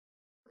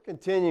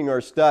Continuing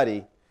our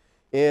study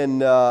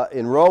in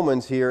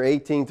Romans here,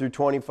 18 through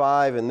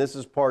 25, and this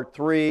is part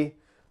 3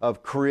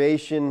 of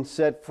creation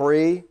set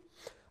free.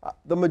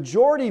 The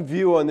majority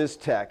view on this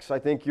text, I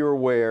think you're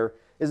aware,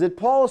 is that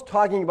Paul is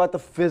talking about the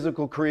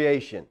physical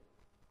creation.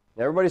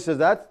 Now, everybody says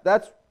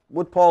that's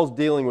what Paul's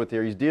dealing with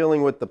here. He's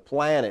dealing with the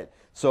planet,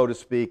 so to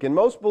speak. And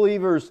most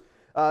believers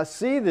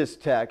see this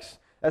text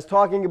as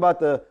talking about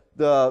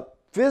the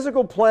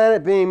physical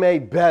planet being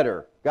made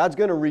better. God's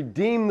going to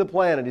redeem the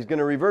planet. He's going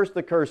to reverse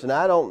the curse.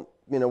 And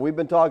we've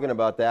been talking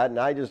about that, and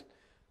I just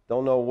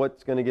don't know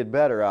what's going to get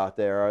better out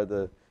there. Are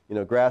the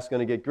grass going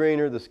to get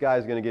greener? The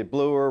sky's going to get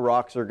bluer?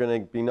 Rocks are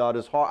going to be not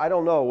as hard? I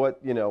don't know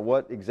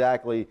what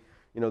exactly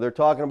they're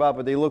talking about,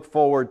 but they look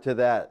forward to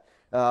that.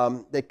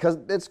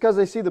 It's because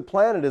they see the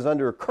planet is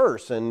under a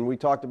curse, and we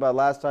talked about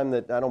last time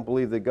that I don't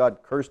believe that God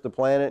cursed the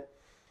planet.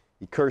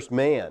 He cursed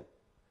man.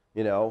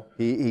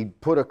 He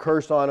put a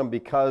curse on him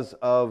because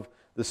of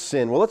the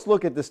sin. Well, let's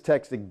look at this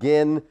text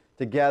again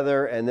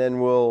together, and then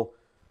we'll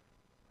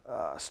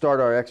start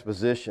our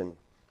exposition.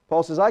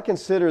 Paul says, I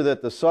consider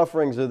that the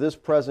sufferings of this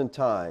present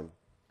time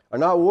are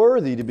not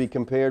worthy to be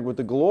compared with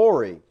the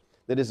glory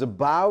that is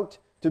about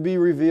to be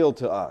revealed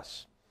to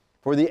us.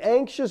 For the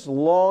anxious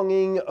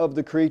longing of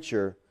the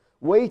creature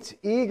waits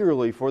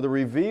eagerly for the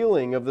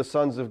revealing of the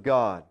sons of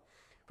God.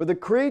 For the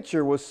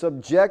creature was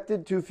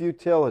subjected to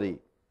futility,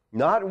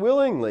 not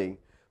willingly,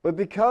 but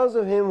because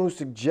of him who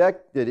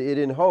subjected it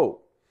in hope,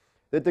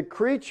 that the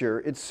creature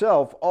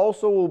itself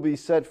also will be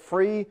set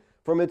free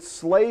from its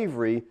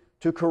slavery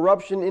to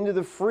corruption into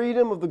the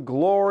freedom of the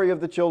glory of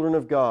the children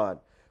of God.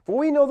 For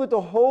we know that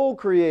the whole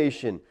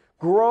creation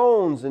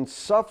groans and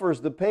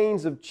suffers the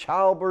pains of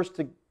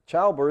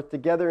childbirth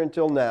together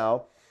until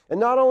now. And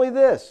not only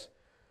this,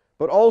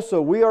 but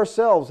also we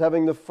ourselves,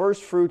 having the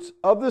first fruits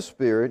of the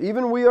Spirit,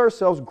 even we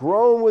ourselves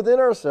groan within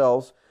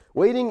ourselves,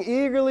 waiting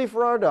eagerly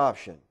for our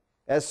adoption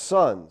as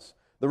sons,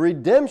 the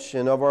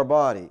redemption of our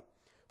body.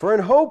 For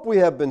in hope we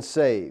have been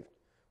saved,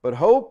 but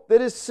hope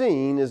that is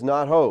seen is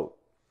not hope.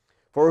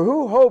 For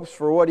who hopes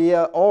for what he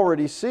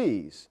already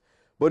sees?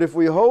 But if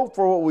we hope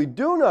for what we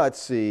do not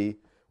see,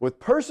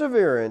 with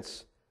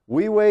perseverance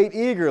we wait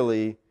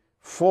eagerly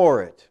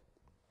for it.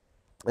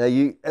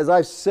 Now, as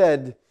I've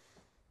said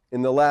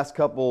in the last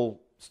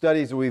couple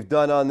studies that we've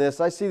done on this,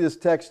 I see this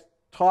text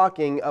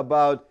talking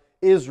about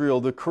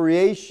Israel. The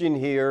creation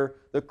here,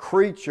 the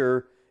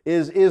creature,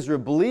 is Israel.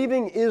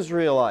 Believing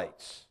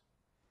Israelites.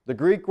 The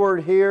Greek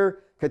word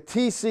here,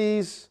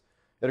 ktisis,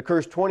 it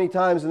occurs 20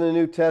 times in the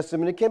New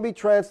Testament. It can be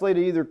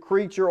translated either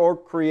creature or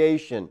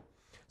creation.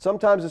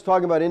 Sometimes it's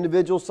talking about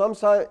individuals.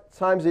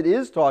 Sometimes it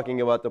is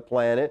talking about the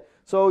planet.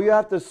 So you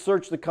have to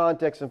search the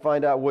context and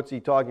find out what's he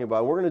talking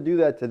about. We're going to do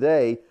that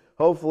today.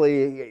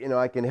 Hopefully,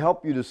 I can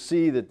help you to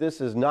see that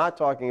this is not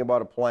talking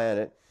about a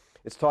planet.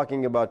 It's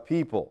talking about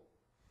people.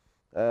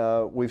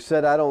 We've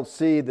said I don't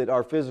see that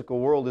our physical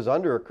world is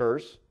under a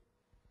curse.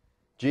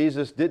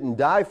 Jesus didn't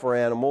die for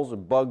animals or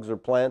bugs or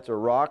plants or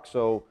rocks.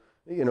 So,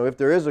 if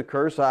there is a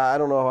curse, I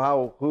don't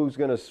know who's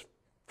going to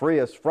free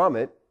us from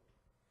it.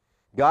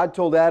 God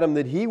told Adam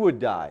that he would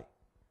die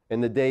in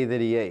the day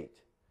that he ate.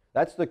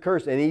 That's the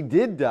curse. And he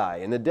did die.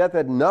 And the death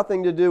had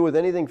nothing to do with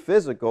anything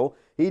physical.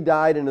 He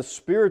died in a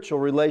spiritual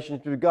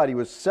relationship with God. He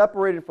was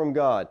separated from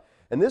God.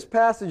 And this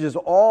passage is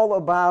all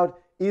about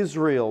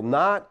Israel,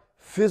 not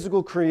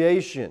physical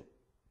creation.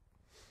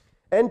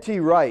 N.T.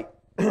 Wright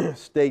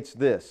states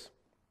this: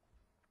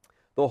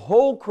 the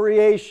whole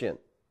creation,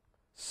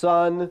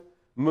 sun,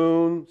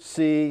 moon,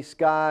 sea,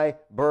 sky,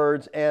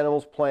 birds,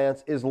 animals,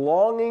 plants, is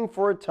longing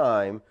for a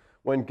time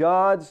when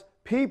God's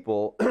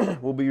people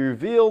will be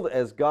revealed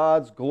as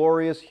God's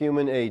glorious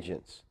human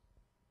agents.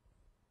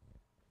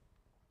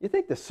 You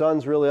think the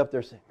sun's really up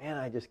there saying, man,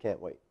 I just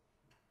can't wait.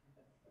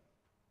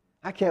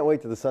 I can't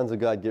wait till the sons of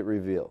God get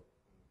revealed.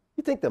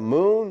 You think the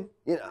moon?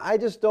 I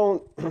just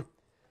don't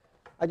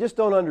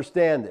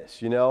understand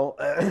this,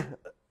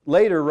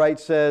 Later, Wright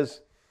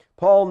says,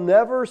 Paul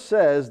never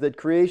says that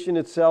creation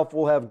itself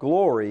will have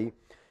glory.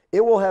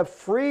 It will have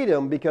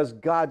freedom because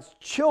God's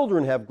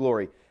children have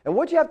glory. And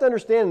what you have to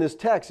understand in this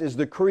text is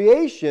the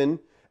creation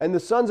and the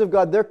sons of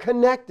God, they're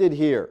connected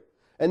here.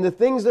 And the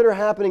things that are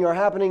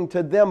happening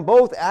to them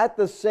both at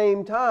the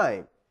same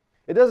time.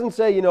 It doesn't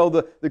say,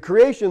 the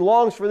creation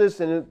longs for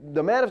this and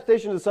the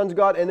manifestation of the sons of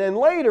God, and then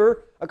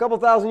later, a couple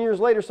thousand years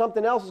later,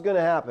 something else is going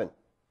to happen.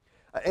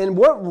 And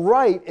what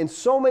Wright and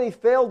so many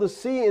fail to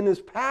see in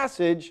this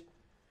passage,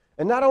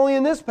 and not only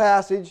in this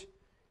passage,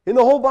 in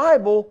the whole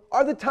Bible,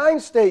 are the time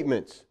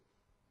statements.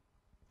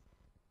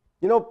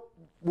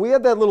 We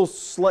have that little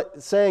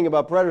saying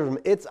about preterism,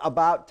 it's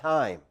about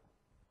time.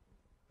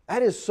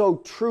 That is so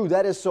true.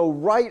 That is so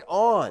right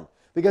on.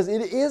 Because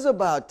it is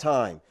about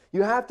time.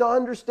 You have to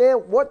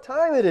understand what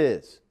time it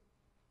is.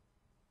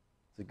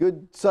 It's a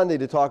good Sunday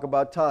to talk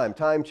about time.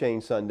 Time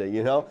change Sunday,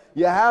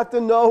 You have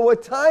to know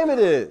what time it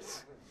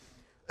is.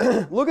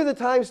 Look at the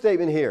time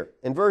statement here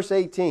in verse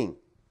 18.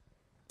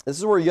 This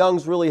is where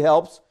Young's really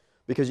helps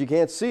because you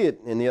can't see it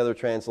in the other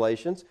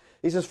translations.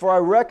 He says, "For I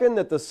reckon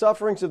that the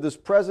sufferings of this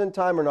present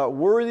time are not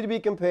worthy to be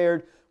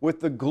compared with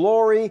the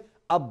glory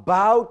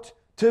about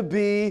to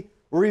be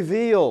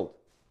revealed."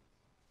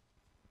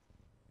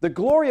 The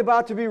glory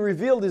about to be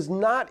revealed is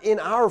not in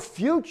our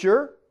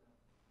future.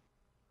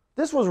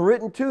 This was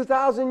written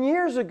 2,000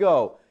 years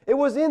ago. It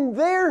was in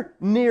their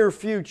near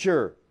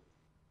future.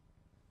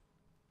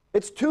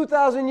 It's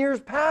 2,000 years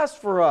past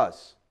for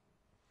us.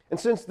 And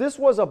since this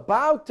was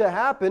about to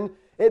happen,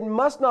 it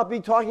must not be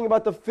talking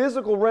about the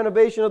physical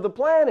renovation of the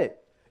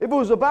planet. If it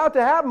was about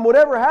to happen,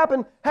 whatever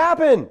happened,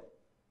 happened.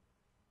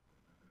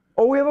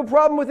 Or we have a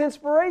problem with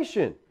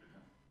inspiration.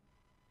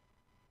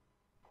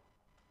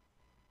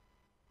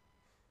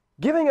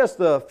 Giving us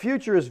the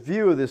futurist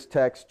view of this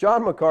text,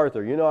 John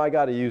MacArthur. You know I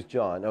got to use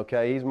John,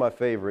 okay? He's my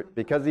favorite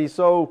because he's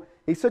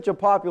such a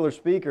popular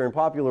speaker and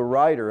popular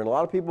writer, and a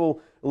lot of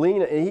people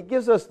lean, and he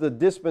gives us the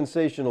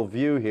dispensational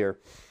view here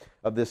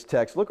of this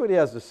text. Look what he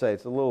has to say.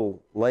 It's a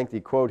little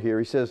lengthy quote here.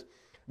 He says,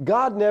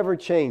 "God never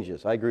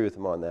changes." I agree with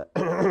him on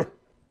that.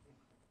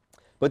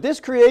 But this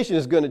creation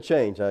is going to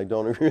change. I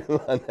don't agree with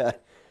him on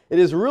that. It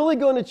is really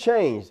going to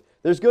change.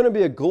 There's going to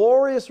be a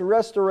glorious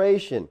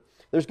restoration.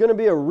 There's going to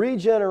be a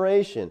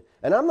regeneration.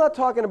 And I'm not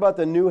talking about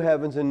the new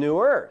heavens and new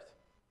earth.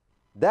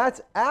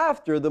 That's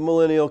after the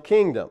millennial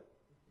kingdom.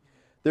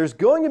 There's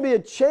going to be a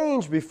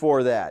change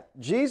before that.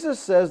 Jesus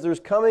says there's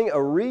coming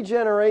a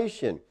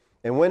regeneration.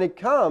 And when it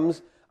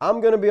comes, I'm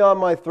going to be on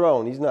my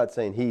throne. He's not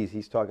saying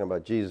he's talking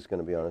about Jesus going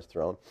to be on his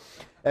throne.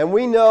 And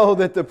we know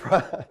that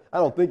I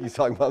don't think he's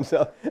talking about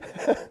himself.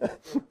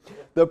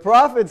 The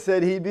prophet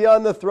said he'd be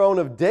on the throne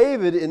of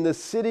David in the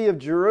city of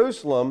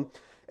Jerusalem.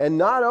 And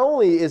not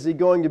only is he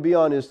going to be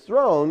on his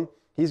throne,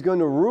 he's going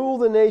to rule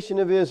the nation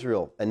of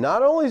Israel. And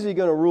not only is he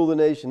going to rule the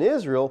nation of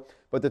Israel,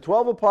 but the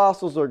 12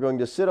 apostles are going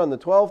to sit on the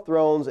 12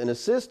 thrones and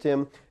assist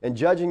him in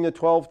judging the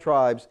 12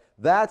 tribes.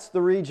 That's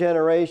the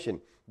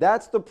regeneration.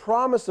 That's the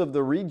promise of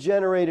the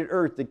regenerated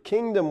earth, the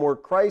kingdom where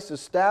Christ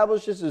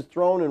establishes his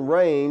throne and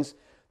reigns.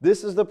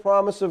 This is the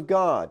promise of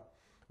God.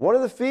 One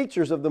of the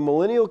features of the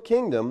millennial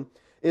kingdom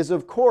is,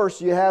 of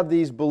course, you have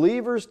these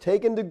believers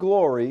taken to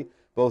glory,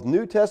 both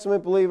New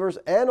Testament believers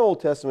and Old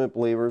Testament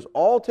believers,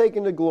 all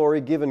taken to glory,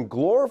 given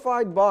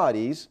glorified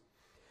bodies.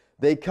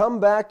 They come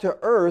back to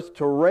earth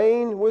to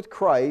reign with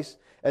Christ,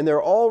 and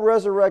they're all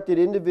resurrected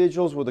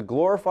individuals with a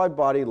glorified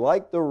body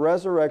like the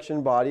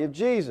resurrection body of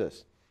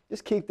Jesus.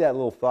 Just keep that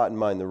little thought in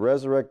mind. We're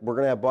going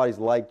to have bodies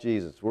like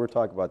Jesus. We'll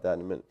talk about that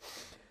in a minute.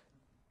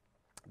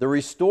 The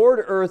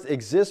restored earth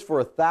exists for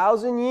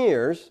 1,000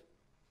 years,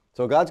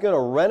 so God's going to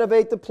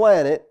renovate the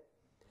planet,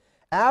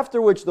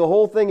 after which the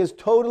whole thing is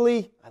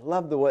totally, I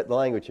love the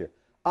language here,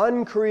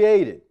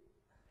 uncreated.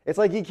 It's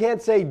like he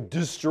can't say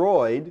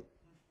destroyed.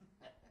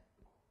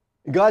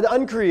 God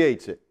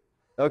uncreates it,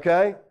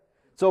 okay?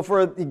 So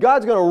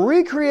God's going to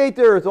recreate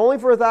the earth only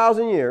for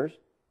 1,000 years,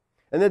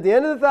 and at the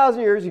end of the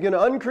 1,000 years, he's going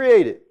to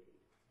uncreate it.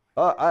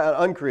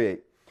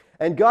 Uncreate.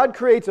 And God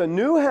creates a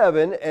new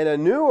heaven and a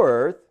new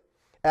earth.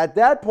 At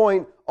that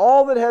point,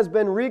 all that has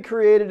been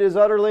recreated is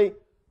utterly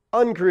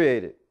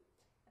uncreated.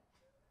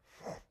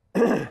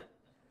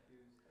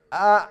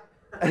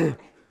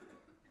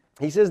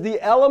 He says the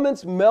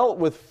elements melt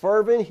with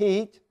fervent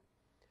heat,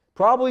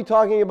 probably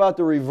talking about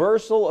the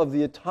reversal of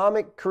the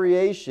atomic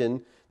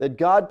creation that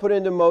God put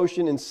into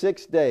motion in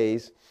 6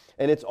 days,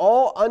 and it's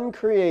all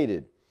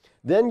uncreated.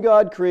 Then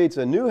God creates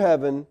a new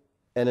heaven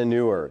and a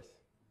new earth.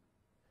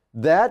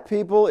 That,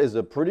 people, is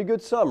a pretty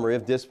good summary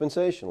of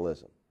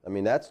dispensationalism. I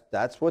mean,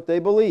 that's what they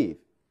believe.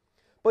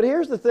 But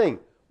here's the thing.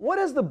 What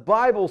does the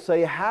Bible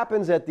say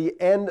happens at the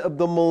end of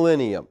the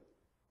millennium?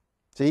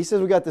 See, he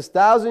says we got this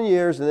 1,000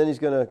 years, and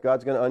then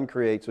God's going to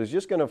uncreate. So he's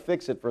just going to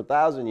fix it for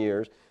 1,000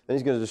 years, then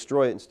he's going to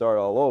destroy it and start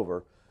all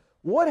over.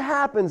 What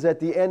happens at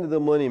the end of the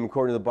millennium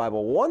according to the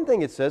Bible? One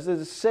thing it says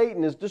is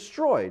Satan is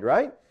destroyed,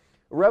 right?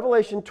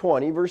 Revelation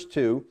 20, verse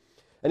 2,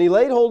 "And he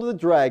laid hold of the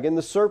dragon,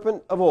 the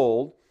serpent of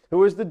old,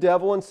 who is the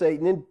devil and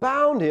Satan, and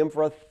bound him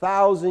for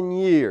 1,000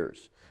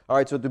 years. All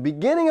right, so at the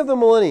beginning of the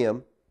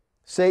millennium,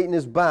 Satan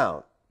is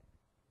bound.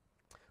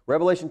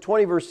 Revelation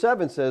 20, verse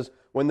 7 says,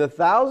 when the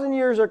 1,000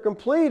 years are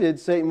completed,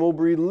 Satan will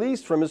be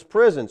released from his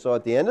prison. So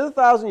at the end of the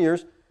 1,000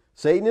 years,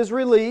 Satan is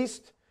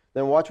released.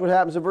 Then watch what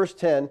happens in verse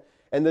 10.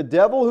 And the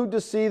devil who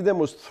deceived them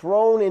was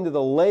thrown into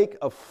the lake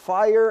of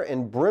fire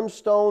and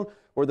brimstone,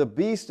 where the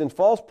beast and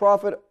false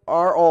prophet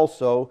are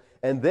also,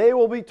 and they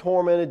will be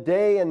tormented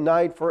day and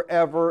night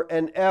forever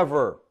and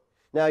ever.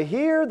 Now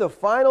here, the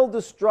final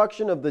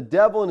destruction of the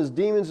devil and his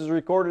demons is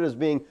recorded as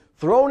being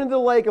thrown into the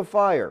lake of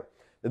fire.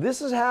 Now, this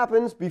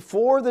happens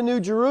before the New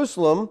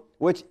Jerusalem,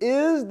 which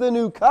is the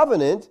new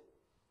covenant,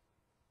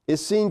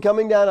 is seen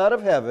coming down out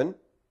of heaven.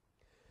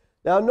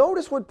 Now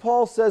notice what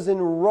Paul says in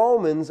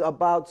Romans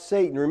about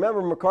Satan.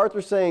 Remember,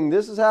 MacArthur saying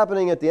this is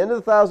happening at the end of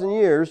the 1,000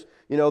 years.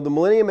 You know, the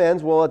millennium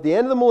ends. Well, at the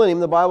end of the millennium,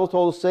 the Bible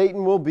told us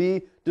Satan will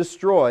be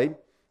destroyed.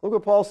 Look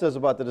what Paul says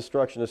about the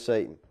destruction of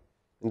Satan.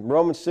 In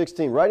Romans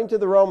 16, writing to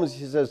the Romans,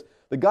 he says,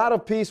 the God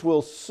of peace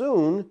will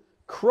soon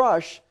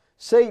crush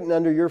Satan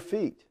under your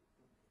feet.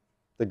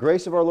 The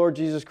grace of our Lord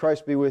Jesus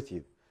Christ be with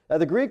you. Now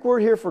the Greek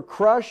word here for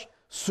crush,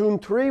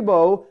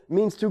 suntribo,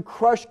 means to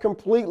crush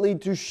completely,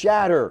 to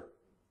shatter.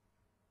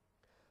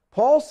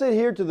 Paul said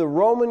here to the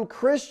Roman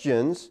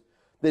Christians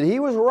that he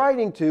was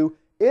writing to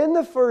in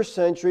the first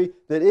century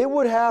that it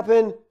would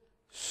happen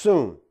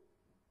soon.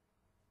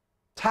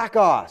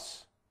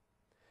 Tachos.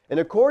 And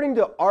according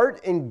to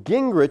Art and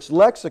Gingrich's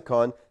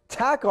lexicon,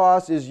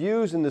 tachos is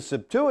used in the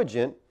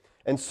Septuagint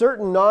and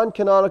certain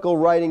non-canonical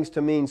writings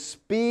to mean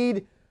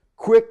speed,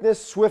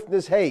 quickness,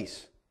 swiftness,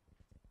 haste.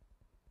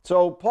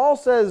 So Paul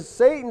says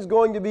Satan's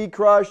going to be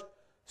crushed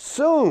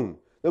soon.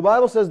 The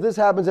Bible says this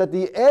happens at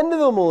the end of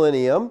the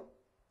millennium.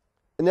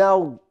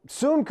 Now,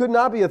 soon could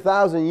not be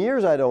 1,000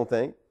 years, I don't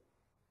think.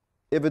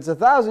 If it's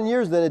 1,000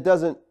 years, then it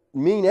doesn't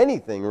mean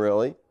anything,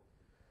 really.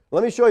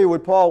 Let me show you when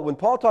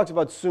Paul talks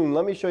about soon,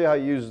 let me show you how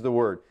he uses the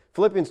word.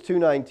 Philippians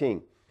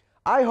 2:19.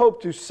 I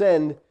hope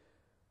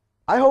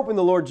in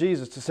the Lord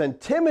Jesus to send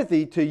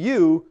Timothy to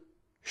you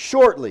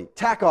shortly,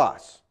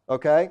 tachos,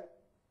 okay?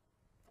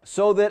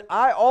 So that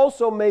I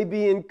also may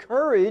be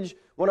encouraged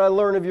when I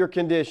learn of your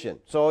condition.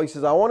 So he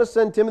says, I want to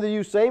send Timothy to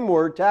you, same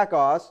word,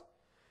 tachos,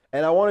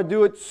 and I want to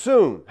do it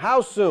soon.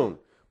 How soon?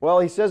 Well,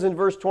 he says in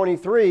verse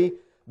 23,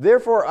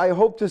 therefore I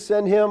hope to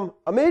send him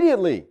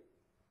immediately,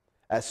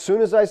 as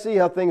soon as I see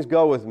how things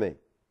go with me.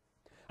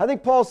 I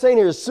think Paul's saying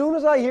here, as soon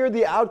as I hear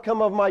the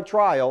outcome of my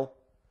trial,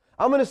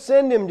 I'm going to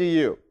send him to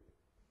you.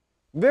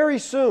 Very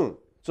soon.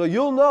 So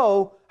you'll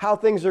know how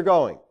things are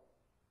going.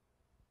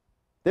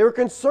 They were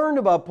concerned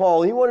about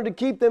Paul. He wanted to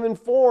keep them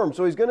informed.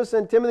 So he's going to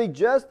send Timothy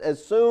just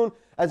as soon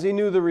as he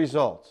knew the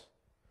results.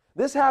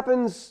 This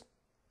happens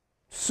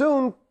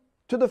soon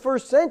to the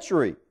first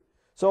century.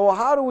 So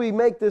how do we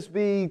make this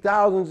be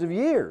thousands of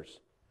years?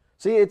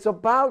 See, it's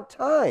about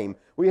time.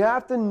 We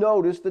have to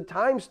notice the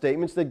time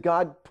statements that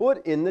God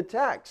put in the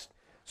text.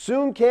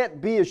 Soon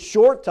can't be a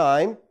short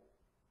time.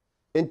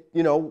 And,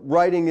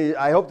 writing,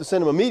 I hope to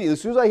send him immediately.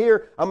 As soon as I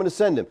hear, I'm going to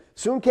send him.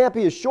 Soon can't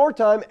be a short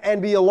time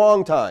and be a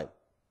long time.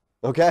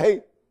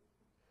 Okay?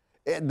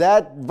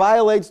 That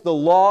violates the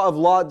law of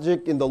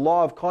logic and the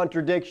law of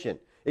contradiction.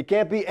 It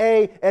can't be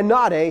A and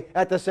not A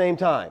at the same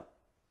time.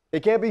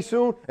 It can't be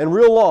soon and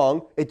real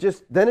long.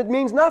 Then it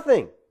means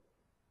nothing.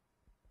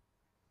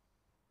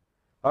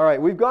 All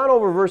right, we've gone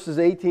over verses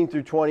 18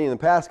 through 20 in the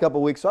past couple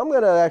of weeks, so I'm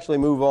going to actually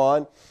move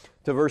on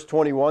to verse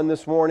 21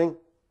 this morning.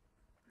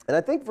 And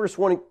I think verse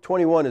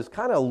 21 is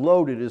kind of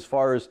loaded as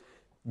far as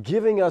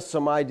giving us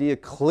some idea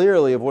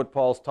clearly of what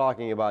Paul's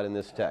talking about in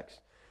this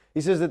text.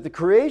 He says that the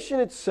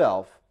creation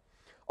itself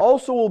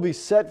also will be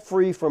set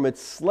free from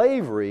its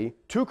slavery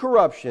to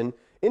corruption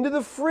into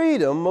the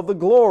freedom of the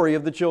glory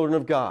of the children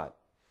of God.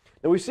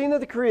 Now we've seen that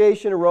the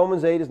creation in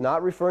Romans 8 is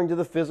not referring to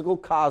the physical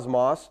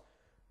cosmos.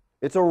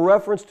 It's a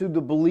reference to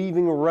the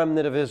believing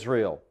remnant of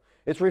Israel.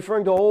 It's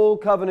referring to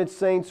old covenant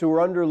saints who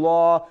were under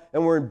law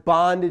and were in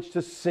bondage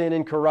to sin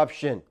and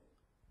corruption.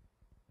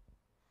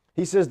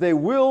 He says they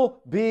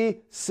will be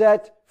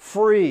set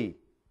free.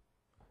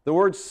 The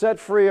words set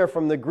free are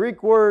from the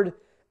Greek word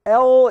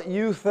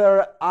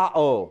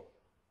eleutherao.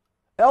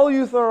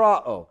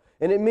 Eleutherao.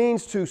 And it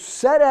means to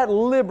set at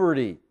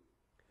liberty.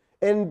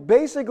 And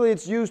basically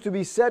it's used to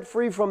be set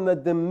free from the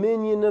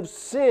dominion of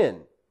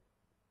sin.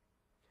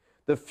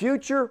 The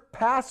future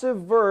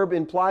passive verb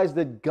implies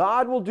that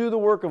God will do the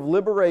work of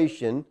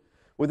liberation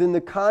within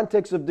the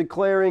context of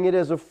declaring it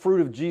as a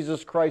fruit of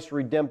Jesus Christ's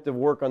redemptive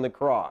work on the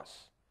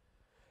cross.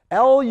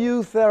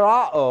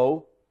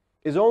 Eleutherao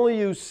is only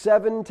used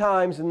 7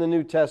 times in the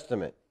New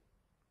Testament.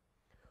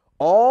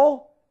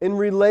 All in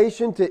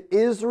relation to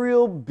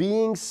Israel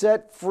being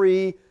set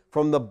free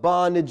from the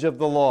bondage of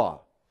the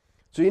law.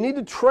 So you need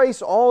to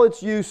trace all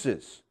its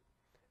uses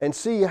and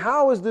see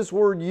how is this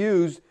word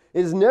used.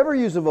 It is never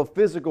used of a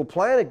physical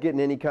planet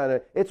getting any kind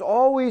of, it's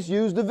always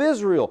used of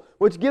Israel,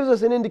 which gives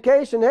us an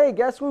indication, hey,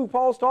 guess who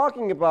Paul's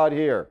talking about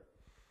here?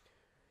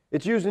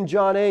 It's used in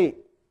John 8.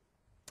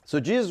 So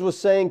Jesus was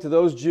saying to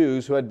those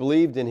Jews who had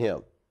believed in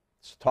him,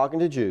 talking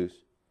to Jews,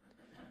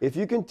 if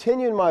you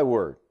continue in my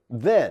word,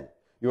 then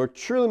you are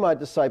truly my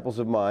disciples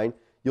of mine.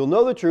 You'll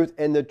know the truth,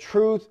 and the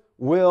truth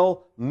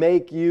will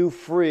make you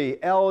free.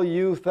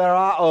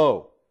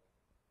 Eleutherao.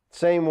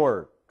 Same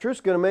word.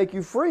 Truth's going to make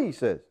you free, he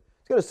says.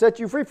 It's going to set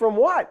you free from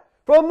what?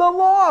 From the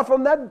law,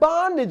 from that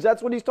bondage.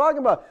 That's what he's talking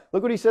about.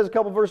 Look what he says a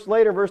couple verses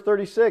later, verse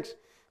 36.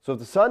 So if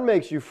the Son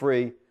makes you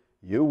free,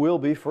 you will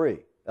be free.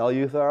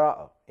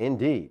 Eleutherao.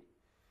 Indeed.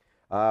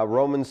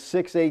 Romans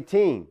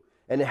 6:18.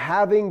 And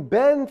having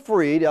been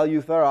freed,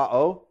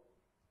 eleutherao,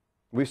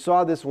 we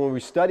saw this when we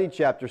studied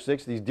chapter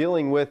 6. He's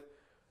dealing with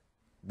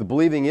the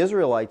believing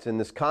Israelites in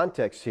this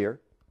context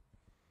here.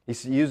 He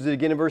used it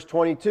again in verse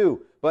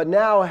 22. But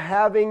now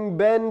having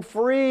been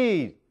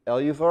freed,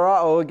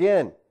 eleutherao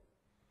again.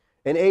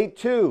 In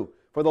 8:2,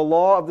 for the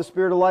law of the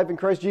Spirit of life in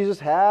Christ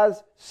Jesus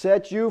has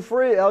set you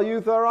free,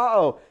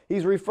 eleutherao.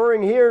 He's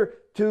referring here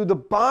to the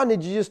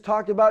bondage he just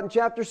talked about in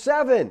chapter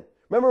 7.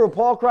 Remember when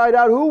Paul cried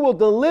out, who will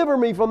deliver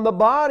me from the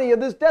body of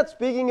this death?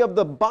 Speaking of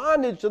the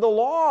bondage to the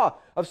law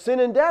of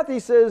sin and death, he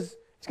says,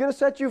 it's going to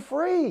set you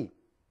free.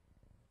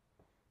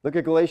 Look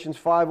at Galatians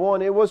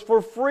 5:1. It was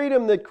for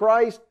freedom that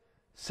Christ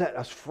set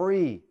us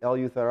free,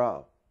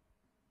 eleutherao.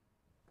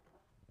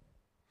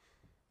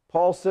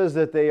 Paul says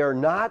that they are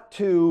not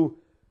to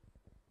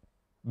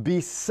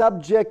be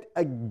subject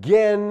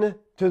again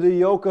to the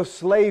yoke of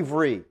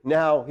slavery.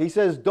 Now, he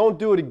says don't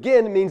do it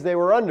again. It means they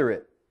were under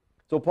it.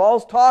 So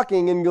Paul's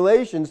talking in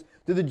Galatians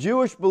to the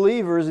Jewish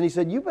believers, and he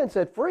said, you've been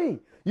set free.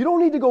 You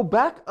don't need to go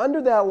back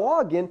under that law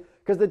again,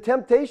 because the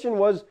temptation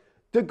was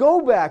to go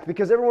back,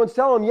 because everyone's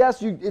telling them,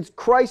 yes, it's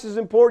Christ is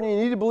important, you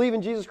need to believe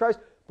in Jesus Christ,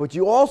 but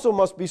you also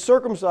must be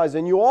circumcised,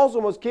 and you also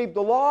must keep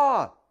the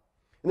law.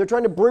 And they're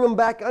trying to bring them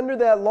back under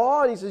that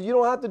law, and he says, you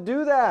don't have to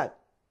do that.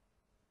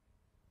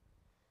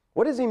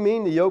 What does he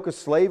mean, the yoke of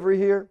slavery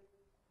here?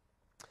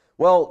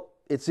 Well,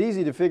 it's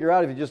easy to figure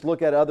out if you just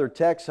look at other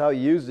texts how he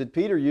uses it.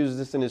 Peter uses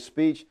this in his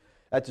speech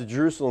at the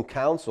Jerusalem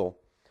Council.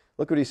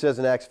 Look what he says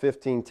in Acts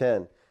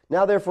 15:10.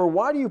 Now therefore,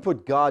 why do you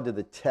put God to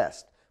the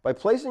test? By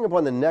placing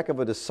upon the neck of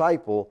the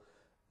disciples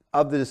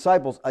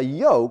a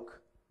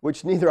yoke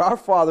which neither our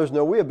fathers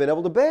nor we have been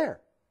able to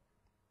bear.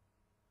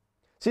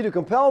 See, to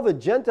compel the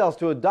Gentiles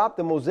to adopt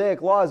the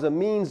Mosaic law as a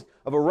means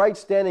of a right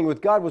standing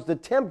with God was to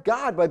tempt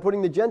God by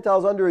putting the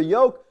Gentiles under a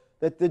yoke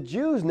that the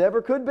Jews never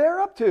could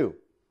bear up to.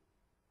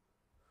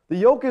 The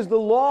yoke is the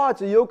law.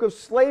 It's a yoke of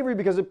slavery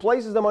because it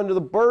places them under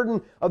the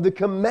burden of the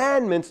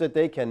commandments that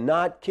they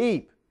cannot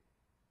keep.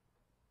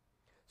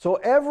 So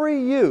every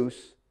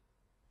use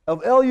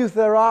of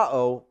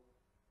eleutherao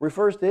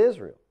refers to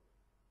Israel.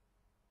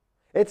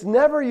 It's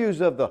never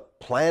used of the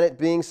planet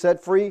being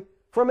set free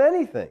from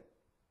anything.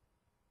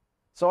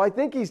 So I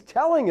think he's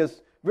telling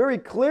us very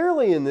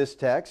clearly in this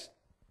text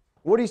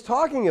what he's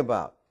talking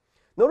about.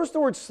 Notice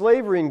the word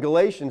slavery in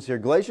Galatians here.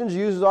 Galatians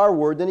uses our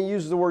word, then he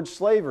uses the word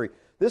slavery.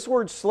 This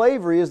word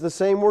slavery is the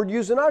same word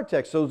used in our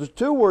text. So there's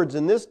two words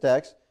in this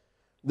text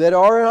that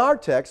are in our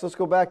text. Let's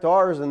go back to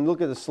ours and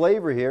look at the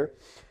slavery here.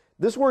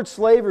 This word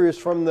slavery is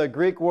from the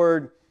Greek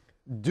word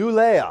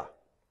douleia.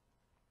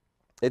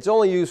 It's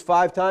only used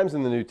 5 times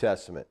in the New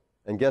Testament.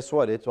 And guess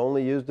what? It's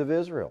only used of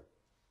Israel.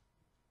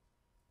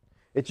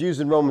 It's used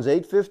in Romans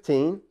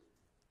 8:15,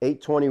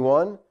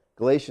 8:21,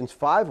 Galatians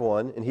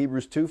 5:1, and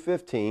Hebrews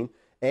 2:15,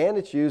 and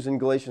it's used in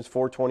Galatians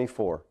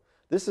 4:24.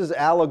 This is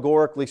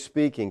allegorically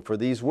speaking, for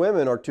these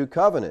women are 2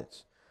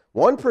 covenants,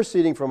 one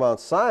proceeding from Mount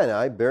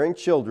Sinai, bearing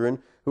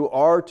children who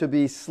are to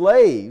be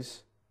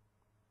slaves.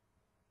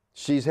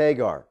 She's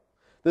Hagar.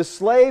 The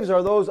slaves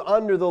are those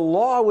under the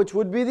law, which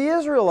would be the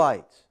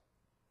Israelites.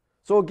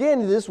 So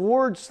again, this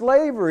word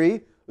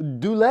slavery,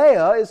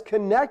 douleia, is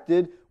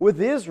connected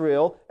with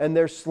Israel and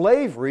their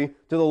slavery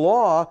to the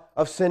law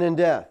of sin and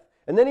death.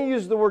 And then he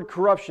uses the word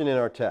corruption in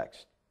our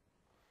text.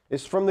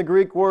 It's from the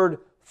Greek word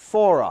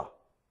thora.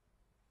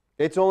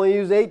 It's only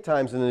used 8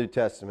 times in the New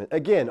Testament.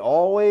 Again,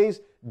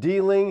 always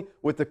dealing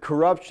with the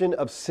corruption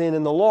of sin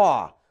in the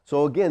law.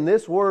 So again,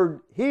 this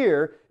word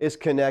here is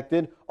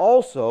connected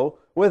also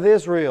with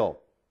Israel.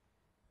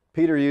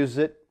 Peter uses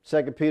it,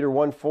 2 Peter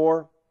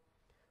 1:4.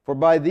 For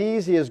by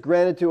these he has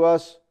granted to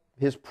us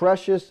his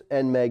precious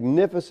and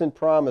magnificent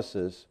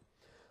promises,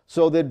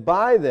 so that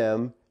by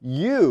them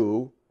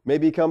you may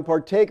become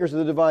partakers of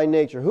the divine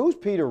nature. Who's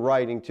Peter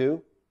writing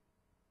to?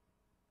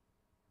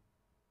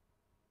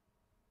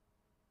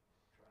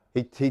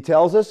 He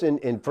tells us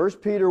in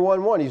 1 Peter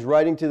 1:1, he's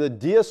writing to the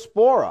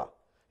diaspora.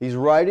 He's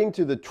writing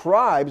to the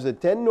tribes, the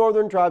 10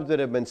 northern tribes that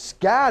have been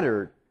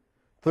scattered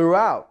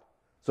throughout.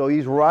 So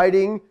he's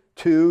writing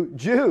to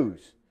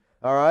Jews.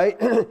 All right?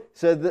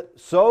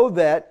 So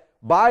that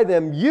by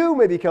them you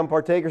may become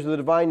partakers of the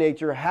divine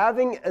nature,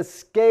 having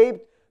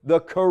escaped the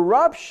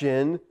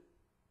corruption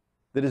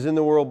that is in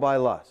the world by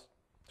lust.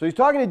 So he's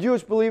talking to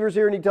Jewish believers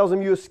here, and he tells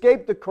them you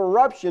escaped the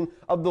corruption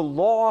of the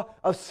law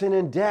of sin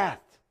and death.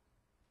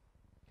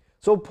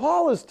 So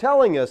Paul is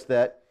telling us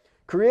that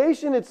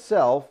creation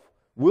itself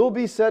will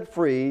be set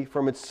free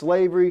from its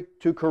slavery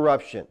to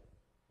corruption.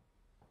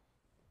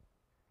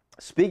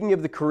 Speaking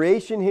of the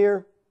creation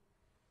here,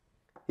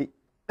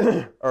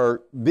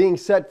 or being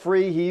set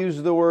free, he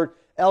uses the word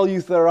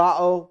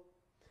eleutherao,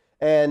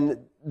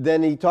 and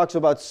then he talks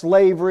about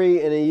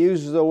slavery, and he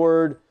uses the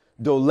word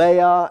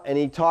douleia, and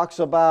he talks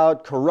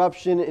about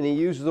corruption, and he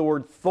uses the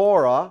word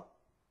thora.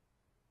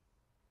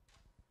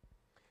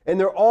 And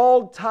they're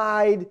all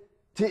tied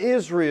to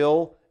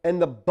Israel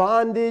and the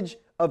bondage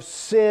of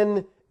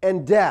sin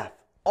and death.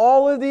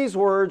 All of these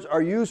words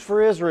are used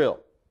for Israel.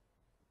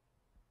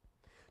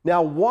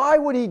 Now, why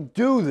would he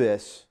do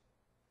this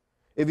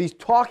if he's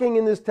talking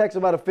in this text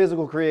about a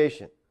physical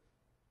creation?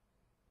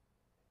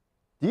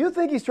 Do you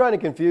think he's trying to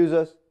confuse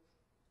us?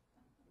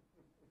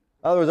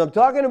 In other words, I'm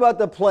talking about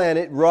the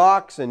planet,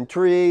 rocks and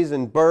trees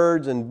and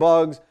birds and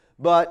bugs,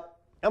 but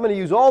I'm going to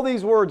use all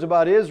these words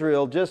about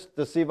Israel just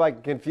to see if I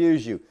can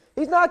confuse you.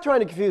 He's not trying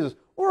to confuse us.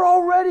 We're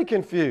already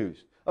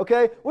confused,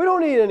 okay? We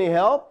don't need any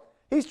help.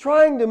 He's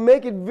trying to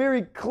make it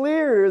very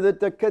clear that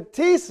the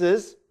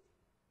ktisis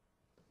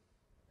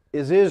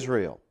is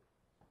Israel.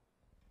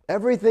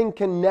 Everything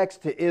connects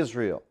to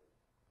Israel.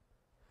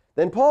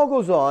 Then Paul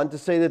goes on to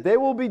say that they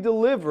will be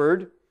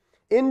delivered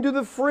into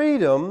the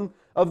freedom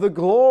of the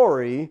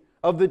glory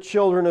of the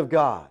children of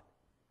God.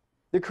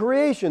 The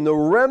creation, the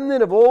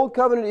remnant of Old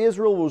Covenant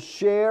Israel will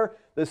share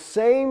the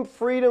same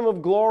freedom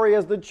of glory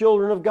as the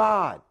children of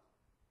God.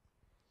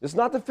 It's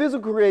not the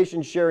physical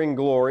creation sharing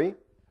glory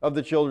of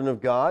the children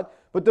of God,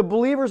 but the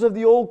believers of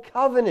the Old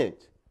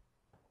Covenant.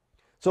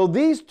 So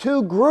these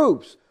two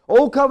groups,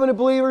 Old Covenant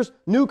believers,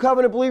 New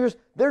Covenant believers,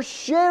 they're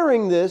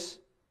sharing this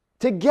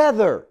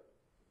together.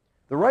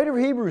 The writer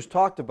of Hebrews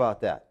talked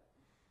about that.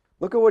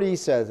 Look at what he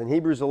says in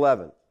Hebrews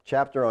 11,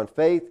 chapter on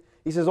faith.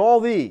 He says, all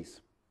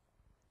these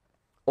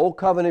Old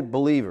Covenant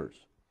believers,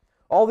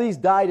 all these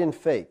died in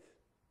faith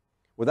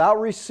without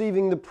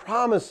receiving the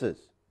promises.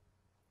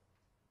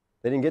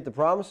 They didn't get the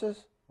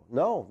promises?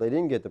 No, they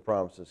didn't get the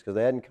promises because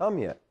they hadn't come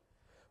yet.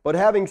 But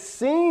having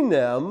seen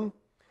them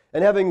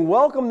and having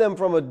welcomed them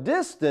from a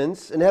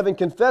distance and having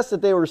confessed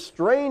that they were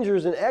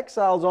strangers and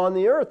exiles on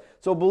the earth.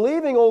 So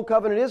believing Old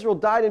Covenant Israel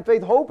died in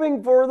faith,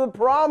 hoping for the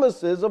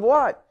promises of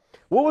what?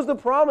 What was the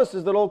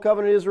promises that Old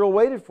Covenant Israel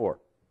waited for?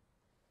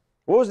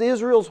 What was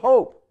Israel's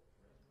hope?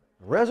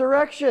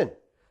 Resurrection.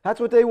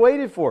 That's what they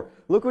waited for.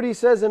 Look what he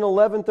says in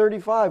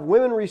 11:35.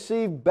 Women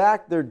received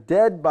back their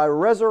dead by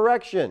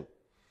resurrection,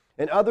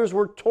 and others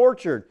were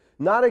tortured,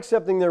 not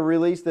accepting their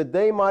release that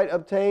they might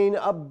obtain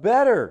a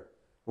better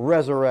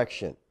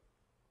resurrection.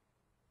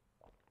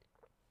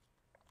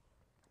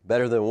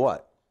 Better than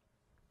what?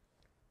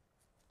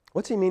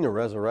 What's he mean, a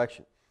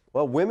resurrection?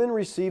 Well, women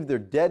received their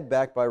dead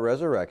back by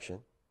resurrection,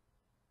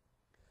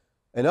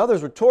 and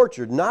others were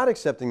tortured, not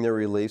accepting their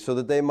release so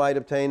that they might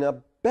obtain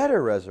a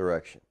better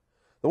resurrection.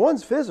 The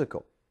one's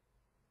physical.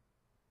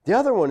 The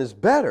other one is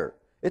better.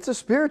 It's a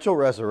spiritual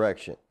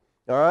resurrection.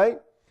 All right?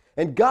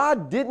 And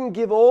God didn't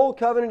give Old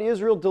Covenant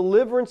Israel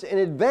deliverance in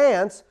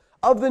advance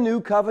of the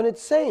New Covenant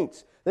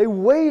saints. They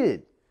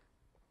waited.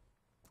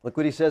 Look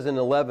what he says in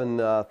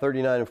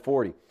 11:39 and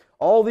 40.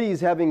 All these,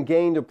 having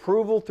gained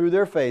approval through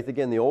their faith,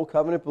 again, the Old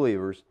Covenant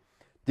believers,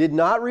 did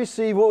not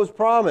receive what was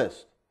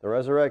promised, the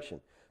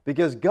resurrection,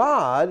 because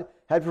God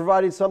had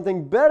provided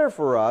something better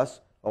for us,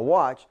 a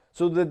watch,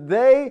 so that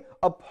they,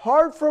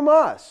 apart from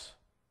us,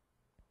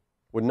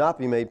 would not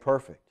be made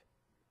perfect.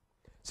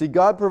 See,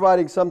 God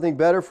providing something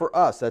better for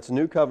us, that's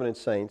New Covenant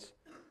saints,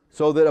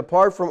 so that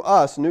apart from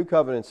us, New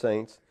Covenant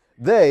saints,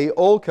 they,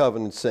 Old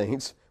Covenant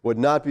saints, would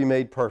not be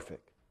made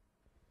perfect.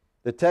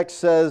 The text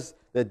says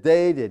that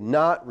they did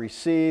not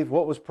receive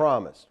what was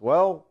promised.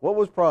 Well, what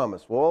was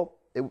promised? Well,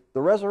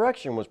 the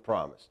resurrection was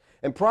promised.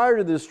 And prior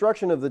to the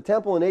destruction of the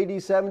temple in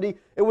AD 70,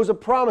 it was a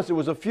promise. It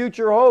was a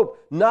future hope,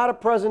 not a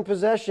present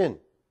possession.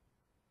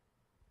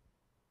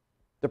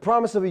 The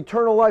promise of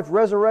eternal life,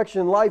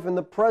 resurrection, life in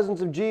the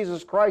presence of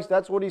Jesus Christ,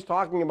 that's what he's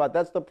talking about.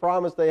 That's the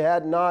promise they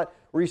had not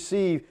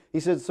received. He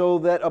said, so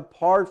that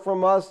apart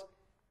from us,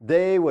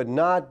 they would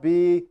not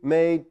be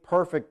made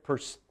perfect.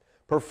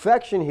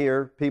 Perfection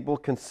here, people,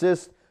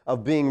 consists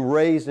of being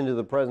raised into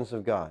the presence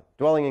of God,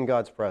 dwelling in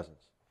God's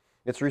presence.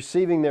 It's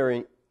receiving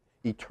their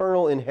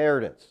eternal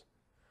inheritance.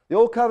 The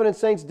Old Covenant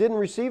saints didn't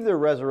receive their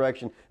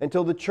resurrection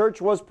until the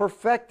church was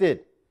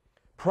perfected.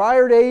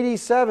 Prior to AD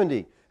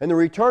 70 and the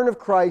return of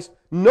Christ,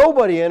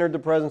 nobody entered the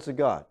presence of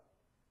God.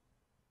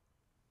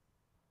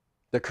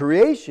 The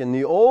creation,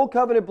 the Old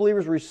Covenant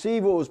believers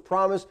received what was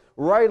promised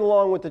right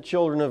along with the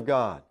children of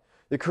God.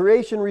 The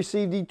creation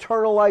received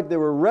eternal life. They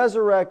were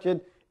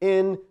resurrected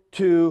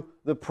into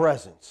the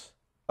presence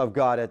of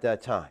God at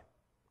that time.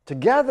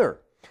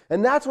 Together.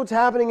 And that's what's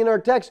happening in our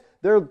text.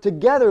 They're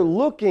together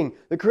looking.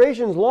 The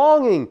creation's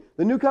longing.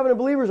 The New Covenant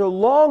believers are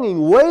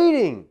longing,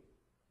 waiting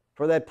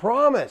for that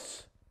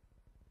promise.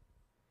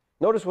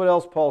 Notice what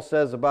else Paul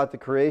says about the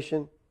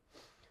creation.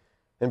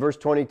 In verse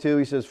 22,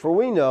 he says, for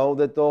we know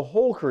that the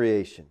whole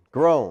creation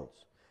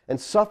groans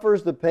and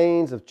suffers the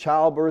pains of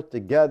childbirth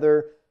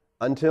together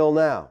until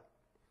now.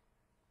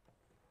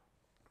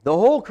 The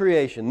whole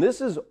creation,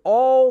 this is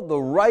all the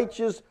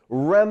righteous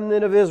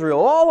remnant of Israel,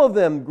 all of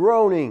them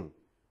groaning.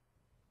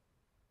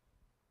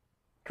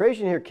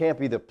 Creation here can't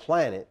be the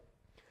planet,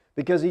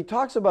 because he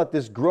talks about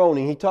this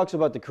groaning. He talks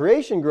about the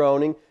creation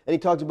groaning, and he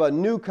talks about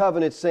New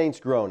Covenant saints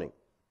groaning.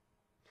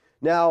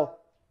 Now,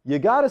 you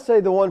got to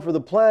say the one for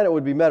the planet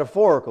would be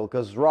metaphorical,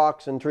 because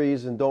rocks and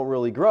trees don't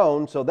really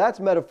groan, so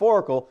that's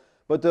metaphorical.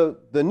 But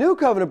the New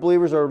Covenant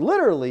believers are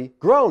literally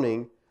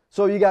groaning,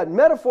 so you got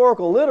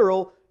metaphorical and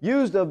literal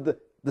used of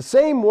the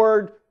same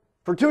word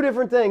for two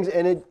different things,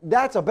 and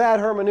that's a bad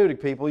hermeneutic,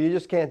 people. You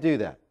just can't do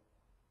that.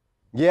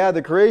 Yeah,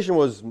 the creation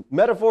was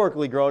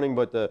metaphorically groaning,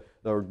 but the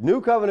New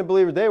Covenant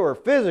believers, they were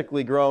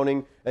physically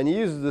groaning, and he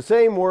uses the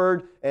same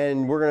word,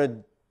 and we're going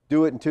to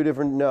do it in two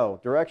different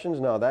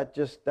directions. No,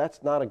 that's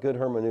not a good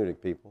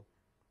hermeneutic, people.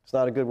 It's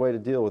not a good way to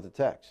deal with the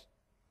text.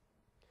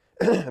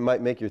 It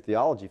might make your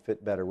theology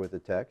fit better with the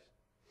text,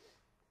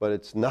 but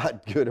it's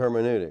not good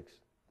hermeneutics.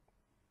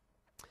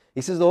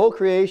 He says the whole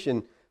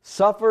creation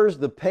suffers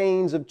the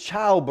pains of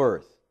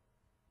childbirth.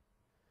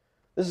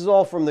 This is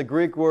all from the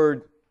Greek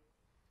word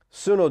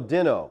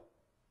sunodino,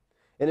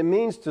 and it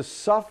means to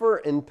suffer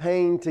in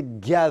pain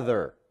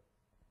together.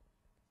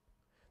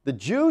 The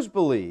Jews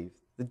believed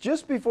that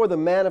just before the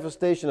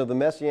manifestation of the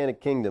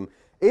Messianic kingdom,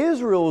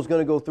 Israel was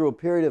going to go through a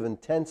period of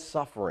intense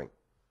suffering.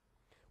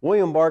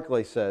 William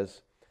Barclay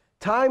says,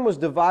 time was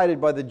divided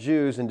by the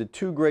Jews into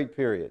two great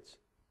periods.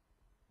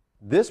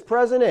 This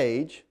present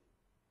age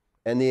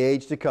and the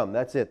age to come.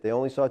 That's it. They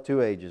only saw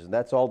two ages, and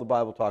that's all the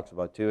Bible talks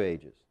about, two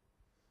ages.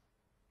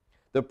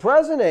 The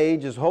present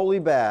age is wholly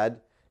bad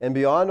and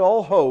beyond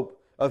all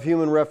hope of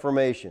human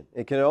reformation.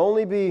 It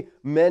can be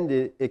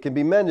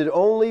mended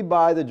only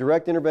by the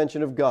direct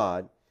intervention of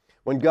God.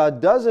 When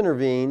God does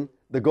intervene,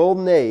 the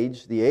golden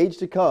age, the age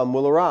to come,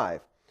 will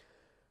arrive.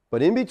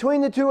 But in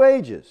between the two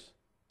ages,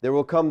 there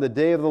will come the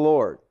day of the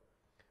Lord,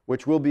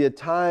 which will be a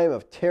time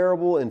of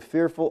terrible and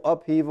fearful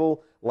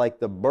upheaval like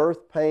the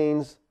birth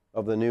pains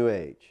of the new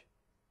age.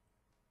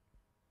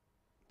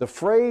 The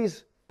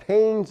phrase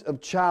pains of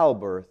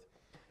childbirth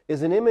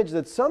is an image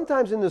that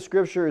sometimes in the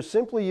Scripture is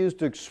simply used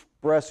to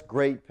express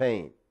great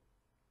pain.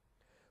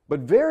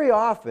 But very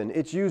often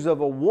it's used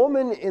of a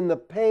woman in the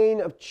pain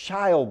of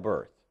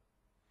childbirth.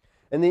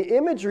 And the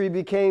imagery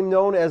became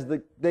known as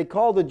the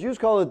Jews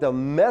called it the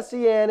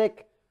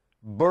Messianic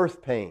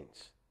birth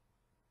pains.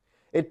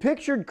 It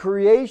pictured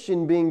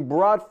creation being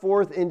brought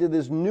forth into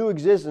this new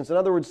existence. In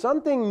other words,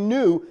 something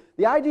new.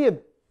 The idea of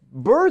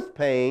birth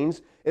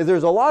pains is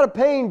there's a lot of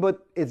pain,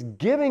 but it's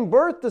giving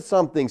birth to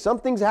something.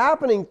 Something's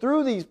happening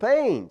through these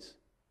pains.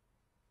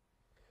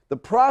 The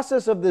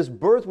process of this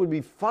birth would be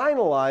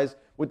finalized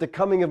with the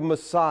coming of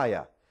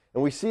Messiah.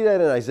 And we see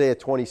that in Isaiah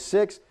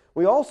 26.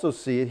 We also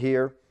see it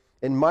here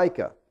in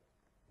Micah.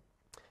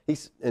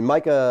 In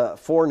Micah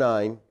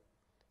 4:9, it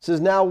says,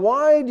 "Now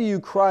why do you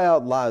cry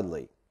out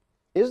loudly?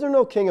 Is there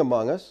no king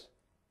among us?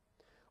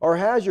 Or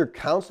has your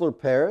counselor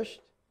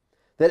perished?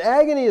 That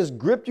agony has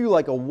gripped you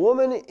like a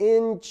woman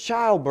in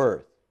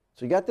childbirth."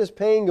 So you got this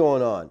pain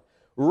going on.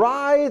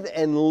 "Writhe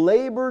and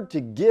labor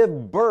to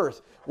give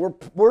birth."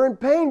 We're in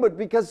pain, but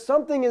because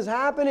something is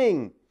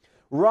happening.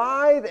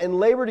 "Writhe and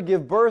labor to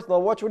give birth." Now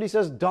watch what he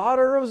says,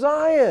 "Daughter of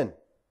Zion."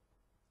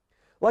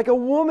 Like a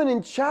woman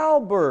in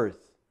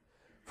childbirth.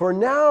 "For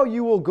now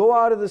you will go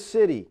out of the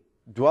city,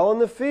 dwell in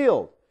the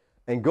field,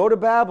 and go to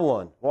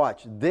Babylon."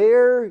 Watch.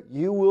 "There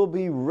you will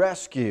be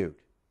rescued.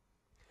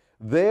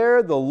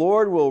 There the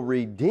Lord will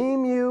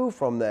redeem you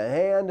from the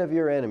hand of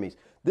your enemies."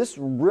 This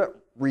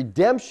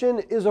redemption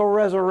is a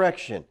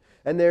resurrection.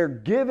 And they're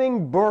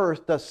giving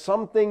birth to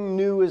something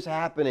new is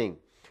happening.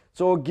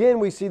 So again,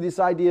 we see this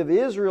idea of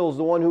Israel as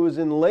the one who is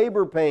in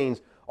labor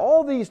pains.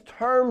 All these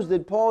terms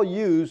that Paul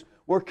used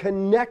were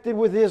connected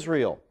with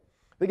Israel.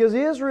 Because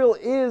Israel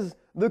is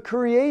the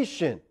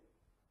creation.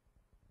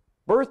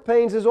 Birth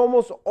pains is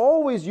almost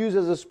always used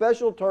as a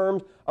special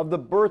term of the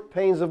birth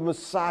pains of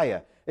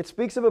Messiah. It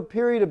speaks of a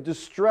period of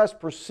distress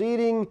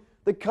preceding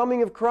the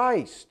coming of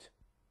Christ.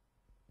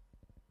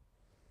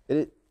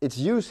 Its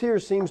use here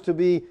seems to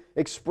be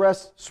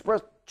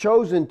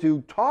chosen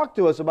to talk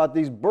to us about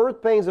these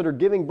birth pains that are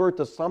giving birth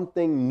to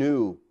something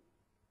new.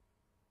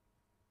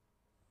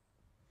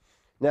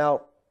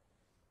 Now,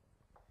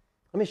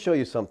 let me show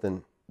you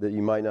something that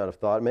you might not have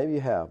thought. Maybe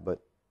you have, but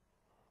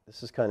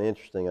this is kind of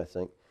interesting, I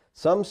think.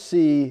 Some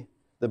see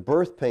the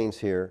birth pains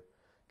here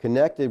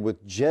connected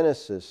with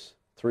Genesis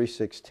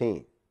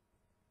 3:16.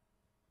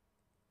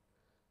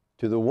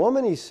 "To the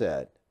woman he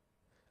said,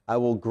 I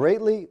will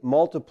greatly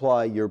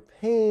multiply your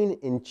pain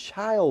in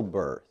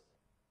childbirth.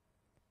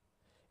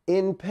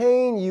 In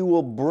pain you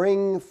will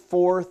bring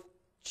forth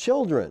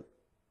children.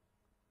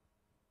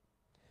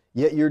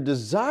 Yet your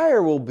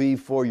desire will be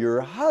for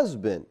your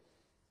husband,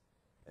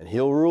 and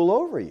he'll rule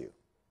over you."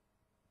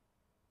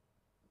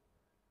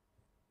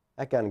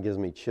 That kind of gives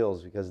me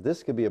chills because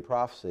this could be a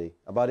prophecy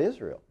about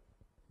Israel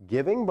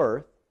giving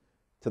birth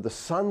to the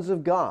sons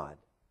of God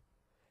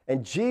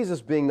and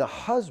Jesus being the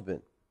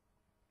husband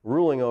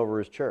ruling over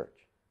his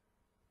church.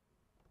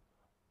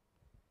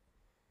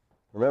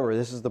 Remember,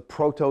 this is the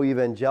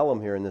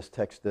proto-evangelum here in this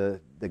text,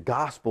 the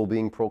gospel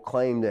being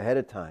proclaimed ahead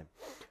of time.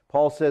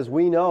 Paul says,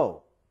 "We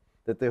know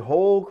that the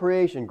whole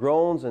creation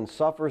groans and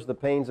suffers the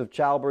pains of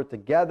childbirth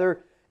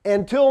together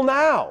until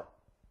now."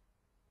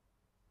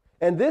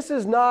 And this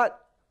is not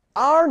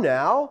our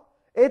now,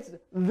 it's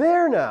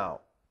their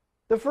now.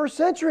 The first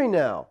century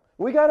now.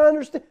 We got to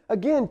understand,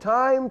 again,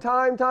 time,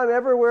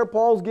 everywhere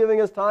Paul's giving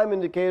us time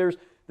indicators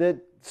that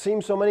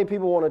seem so many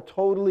people want to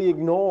totally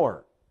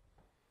ignore.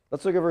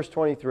 Let's look at verse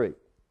 23.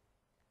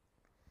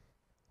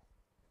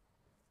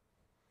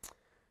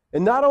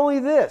 "And not only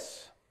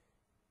this,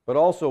 but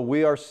also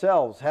we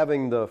ourselves,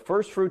 having the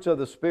first fruits of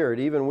the Spirit,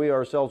 even we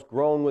ourselves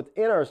groan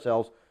within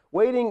ourselves,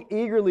 waiting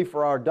eagerly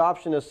for our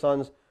adoption as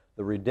sons,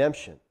 the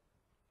redemption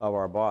of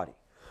our body."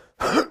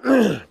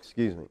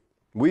 Excuse me.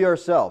 We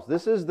ourselves.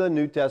 This is the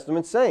New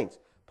Testament saints.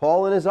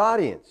 Paul and his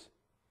audience.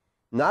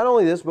 Not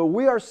only this, but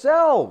we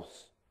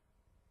ourselves.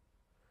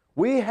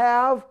 We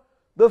have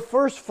the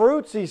first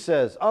fruits, he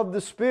says, of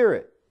the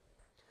Spirit.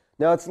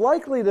 Now, it's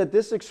likely that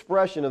this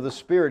expression of the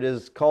Spirit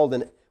is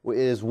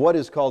what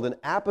is called an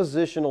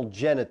appositional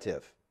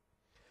genitive,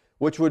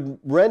 which would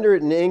render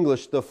it in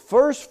English the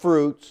first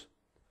fruits,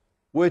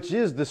 which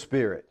is the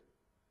Spirit.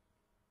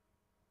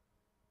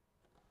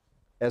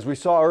 As we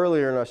saw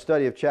earlier in our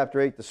study of chapter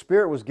 8, the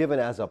Spirit was given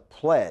as a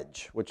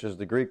pledge, which is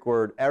the Greek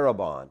word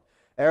arabon.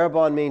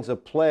 Arabon means a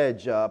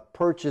pledge,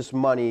 purchase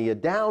money, a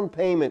down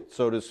payment,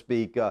 so to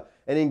speak, an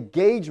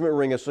engagement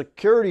ring, a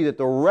security that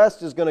the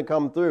rest is going to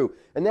come through.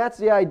 And that's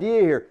the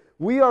idea here.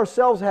 We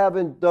ourselves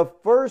having the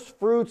first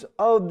fruits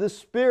of the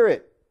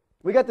Spirit.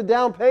 We got the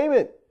down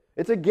payment.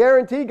 It's a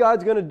guarantee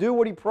God's going to do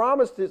what He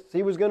promised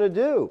He was going to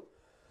do.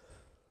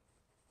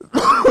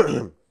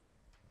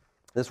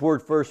 This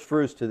word first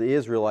fruits to the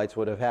Israelites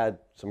would have had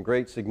some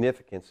great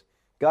significance.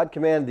 God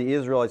commanded the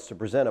Israelites to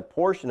present a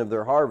portion of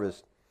their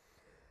harvest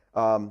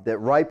that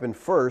ripened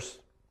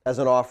first as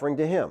an offering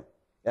to Him.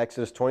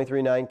 Exodus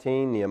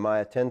 23:19,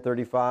 Nehemiah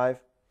 10:35.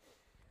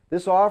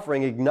 This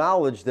offering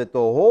acknowledged that the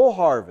whole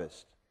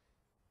harvest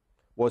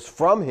was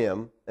from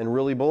Him and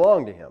really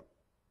belonged to Him.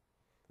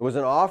 It was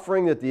an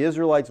offering that the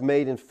Israelites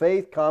made in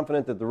faith,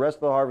 confident that the rest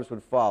of the harvest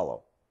would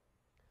follow.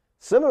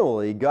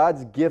 Similarly,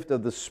 God's gift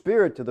of the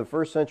Spirit to the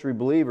first century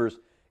believers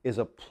is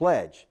a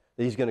pledge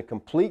that He's going to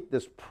complete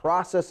this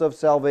process of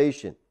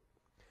salvation.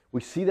 We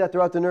see that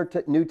throughout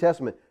the New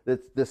Testament,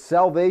 that the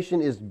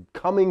salvation is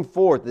coming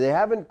forth. They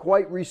haven't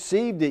quite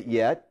received it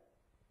yet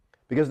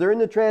because they're in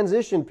the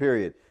transition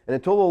period. And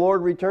until the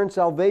Lord returns,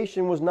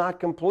 salvation was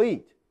not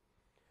complete.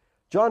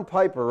 John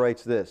Piper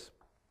writes this: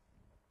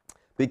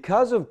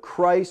 because of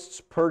Christ's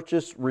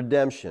purchase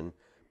redemption,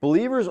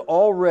 believers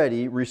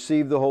already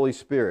receive the Holy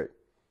Spirit.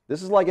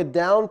 This is like a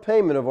down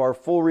payment of our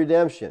full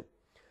redemption.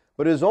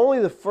 But it is only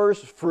the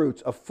first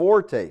fruits, a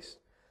foretaste.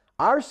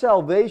 Our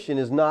salvation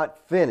is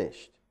not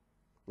finished.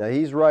 Now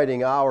he's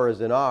writing our as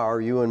in our,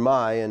 you and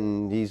my,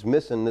 and he's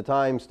missing the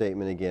time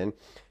statement again.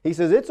 He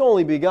says it's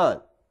only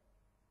begun.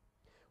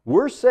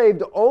 We're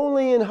saved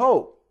only in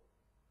hope.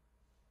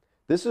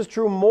 This is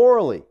true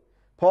morally.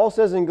 Paul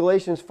says in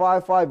Galatians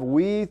 5:5,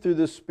 we through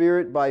the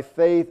Spirit by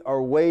faith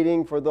are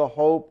waiting for the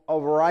hope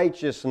of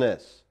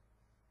righteousness.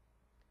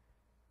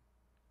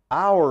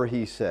 Our,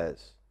 he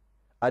says,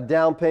 a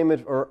down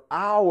payment for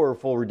our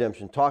full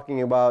redemption,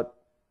 talking about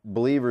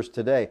believers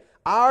today.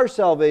 Our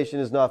salvation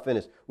is not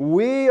finished.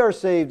 We are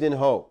saved in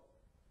hope.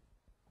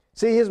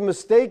 See, his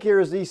mistake here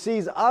is he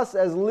sees us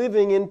as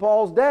living in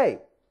Paul's day.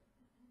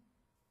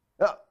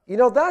 Now, you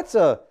know, that's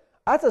a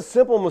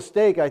simple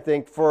mistake, I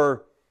think,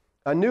 for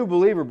a new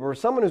believer, but for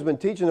someone who's been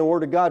teaching the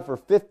Word of God for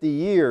 50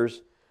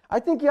 years, I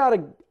think you ought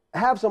to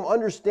have some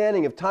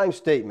understanding of time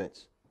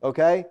statements,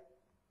 okay?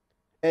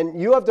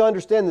 And you have to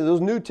understand that those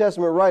New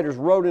Testament writers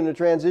wrote in a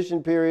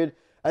transition period,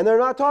 and they're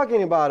not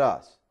talking about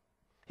us.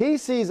 He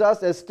sees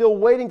us as still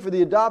waiting for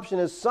the adoption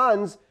as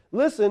sons.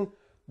 Listen,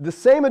 the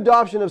same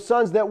adoption of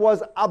sons that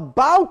was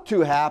about to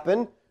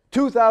happen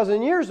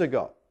 2,000 years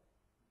ago.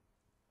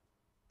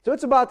 So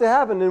it's about to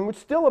happen, and it's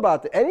still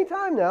about to,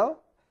 anytime now.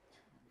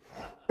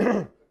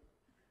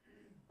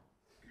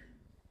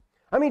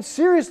 I mean,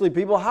 seriously,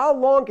 people, how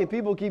long can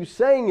people keep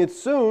saying it's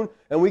soon,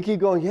 and we keep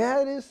going,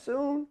 yeah, it is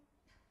soon?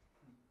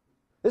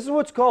 This is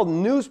what's called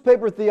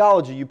newspaper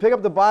theology. You pick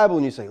up the Bible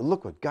and you say,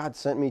 look what God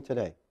sent me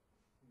today.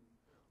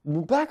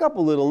 Back up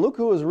a little and look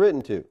who it was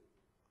written to.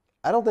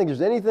 I don't think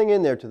there's anything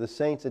in there to the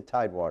saints at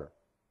Tidewater.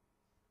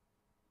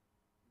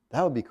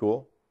 That would be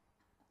cool.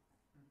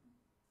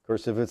 Of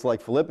course, if it's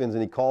like Philippians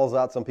and he calls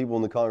out some people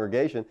in the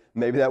congregation,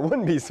 maybe that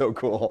wouldn't be so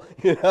cool.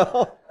 You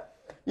know?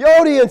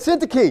 Yodi and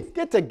Syntyche,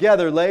 get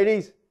together,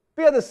 ladies.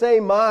 Be of the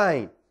same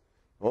mind.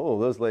 Oh,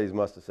 those ladies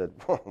must have said,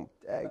 "Whoa,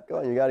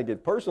 daggone, you got to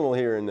get personal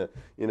here in the,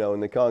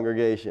 in the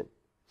congregation."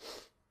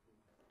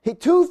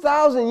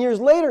 2,000 years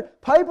later,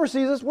 Piper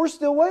sees us. We're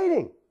still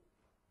waiting.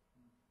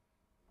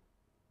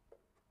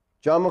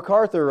 John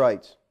MacArthur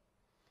writes,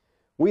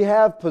 "We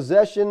have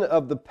possession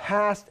of the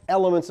past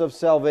elements of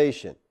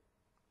salvation.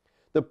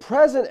 The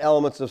present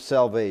elements of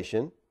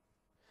salvation."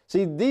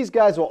 See, these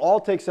guys will all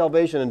take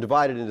salvation and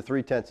divide it into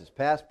three tenses: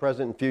 past,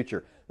 present, and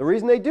future. The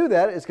reason they do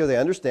that is because they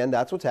understand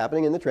that's what's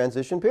happening in the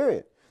transition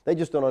period. They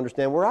just don't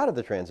understand we're out of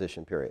the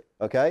transition period,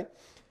 okay?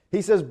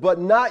 He says, but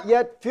not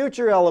yet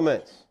future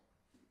elements.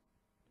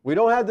 We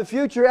don't have the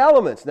future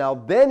elements. Now,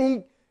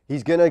 then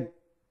he's going to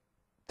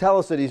tell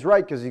us that he's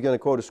right because he's going to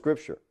quote a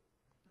scripture,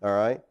 all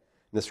right? And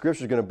the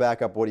scripture is going to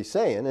back up what he's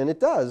saying, and it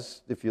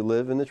does if you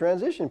live in the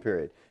transition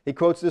period. He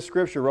quotes this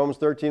scripture, Romans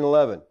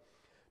 13:11.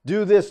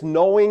 Do this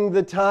knowing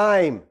the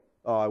time.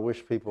 Oh, I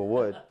wish people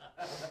would.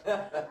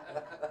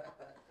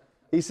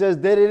 He says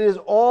that it is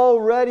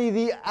already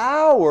the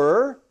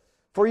hour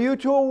for you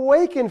to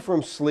awaken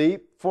from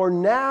sleep, for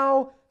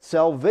now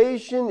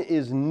salvation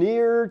is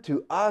nearer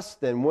to us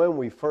than when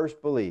we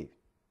first believed.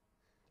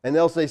 And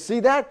they'll say, see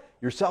that?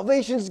 Your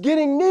salvation's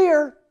getting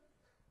near.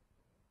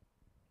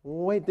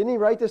 Wait, didn't he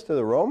write this to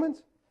the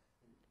Romans?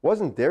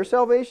 Wasn't their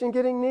salvation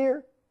getting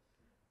near?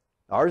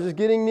 Ours is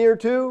getting near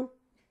too.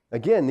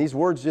 Again, these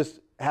words just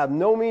have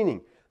no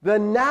meaning. The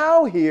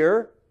now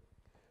here,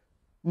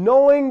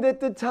 knowing that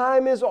the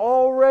time is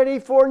already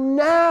for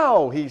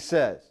now, he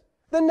says.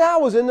 The now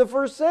was in the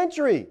first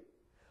century.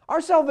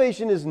 Our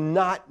salvation is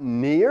not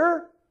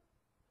near.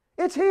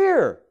 It's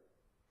here.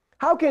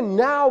 How can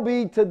now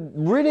be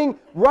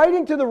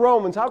writing to the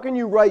Romans, how can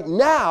you write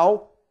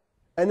now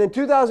And then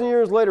 2,000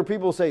 years later,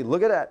 people say,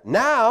 look at that.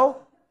 Now,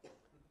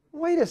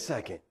 wait a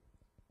second.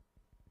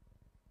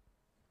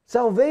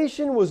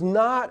 Salvation was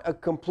not a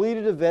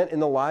completed event in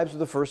the lives of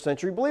the first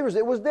century believers.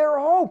 It was their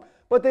hope,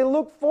 but they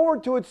looked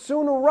forward to its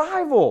soon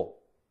arrival.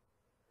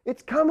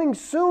 It's coming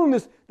soon.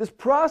 This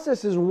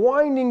process is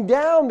winding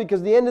down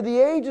because the end of the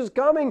age is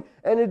coming,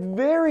 and it's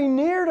very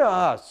near to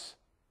us.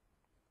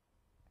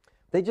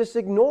 They just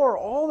ignore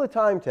all the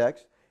time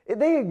text.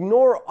 They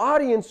ignore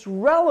audience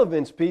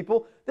relevance,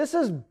 people. This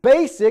is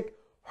basic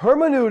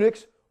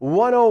hermeneutics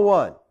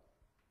 101.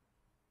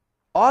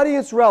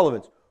 Audience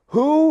relevance.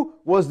 Who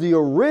was the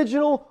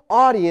original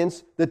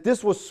audience that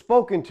this was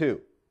spoken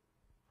to?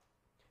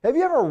 Have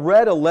you ever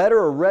read a letter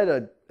or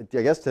read I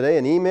guess today,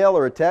 an email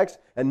or a text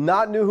and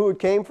not knew who it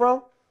came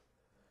from?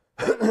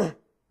 And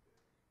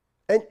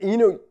you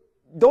know,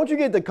 don't you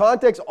get the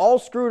context all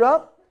screwed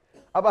up?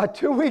 About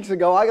 2 weeks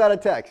ago, I got a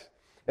text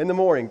in the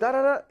morning,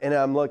 and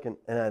I'm looking,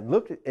 and I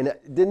looked, and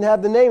it didn't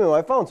have the name in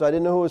my phone, so I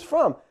didn't know who it was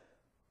from.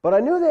 But I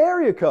knew the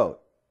area code.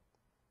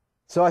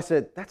 So I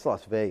said, that's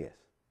Las Vegas.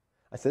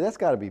 I said, that's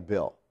got to be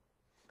Bill.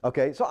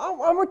 Okay, so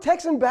I'm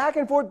texting back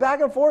and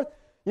forth,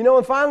 you know,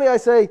 and finally I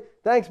say,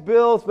 thanks,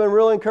 Bill, it's been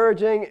real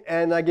encouraging,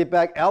 and I get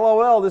back,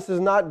 LOL, this is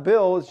not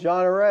Bill, it's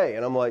John or Ray.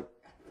 And I'm like,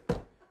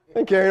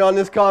 and carrying on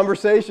this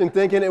conversation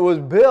thinking it was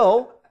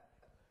Bill.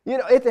 You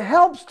know, it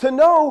helps to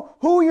know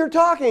who you're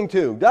talking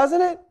to,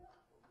 doesn't it?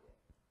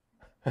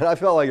 And I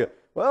felt like,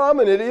 well, I'm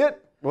an idiot.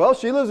 Well,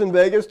 she lives in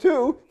Vegas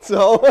too,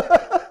 so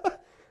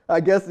I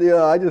guess, you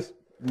know, I just,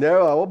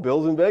 no, well,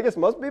 Bill's in Vegas,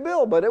 must be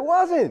Bill, but it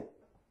wasn't.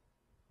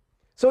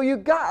 So you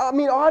got, I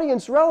mean,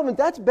 audience relevant,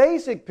 that's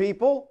basic,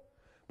 people.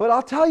 But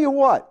I'll tell you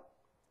what,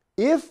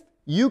 if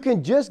you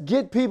can just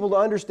get people to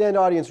understand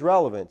audience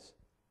relevance,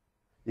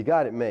 you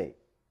got it made.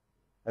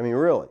 I mean,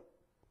 really.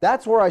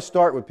 That's where I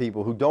start with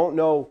people who don't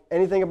know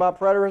anything about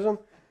preterism.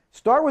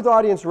 Start with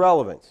audience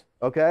relevance,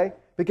 okay?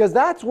 Because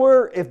that's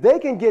where, if they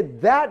can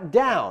get that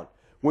down,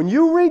 when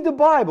you read the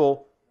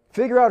Bible,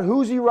 figure out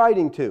who's he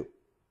writing to,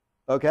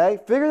 okay?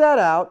 Figure that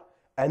out,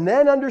 and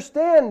then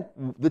understand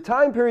the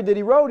time period that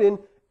he wrote in,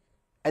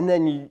 and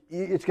then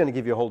it's going to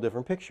give you a whole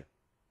different picture.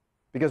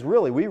 Because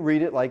really, we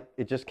read it like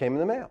it just came in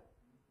the mail.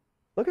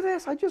 Look at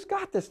this, I just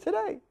got this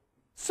today.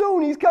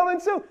 Soon, he's coming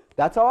soon.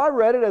 That's how I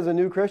read it as a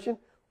new Christian.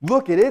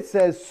 Look at it, it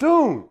says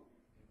soon.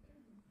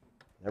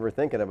 Never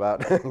thinking about,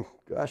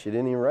 gosh, he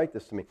didn't even write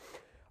this to me.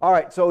 All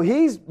right, so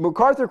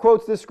MacArthur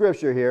quotes this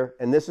scripture here,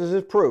 and this is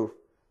his proof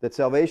that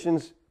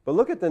salvation's, but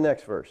look at the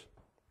next verse.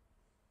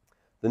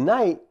 The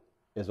night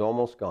is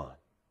almost gone.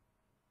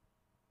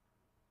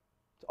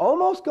 It's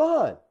almost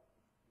gone.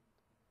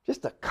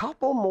 Just a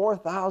couple more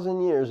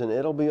thousand years and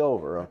it'll be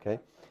over, okay?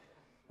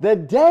 The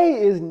day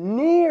is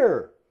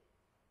near.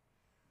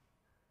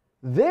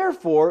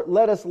 Therefore,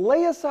 let us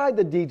lay aside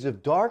the deeds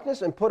of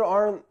darkness and put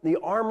on the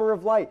armor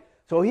of light.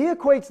 So he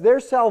equates their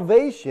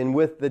salvation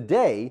with the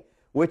day,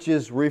 which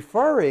is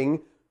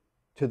referring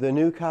to the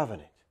new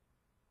covenant.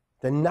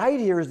 The night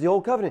here is the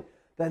old covenant.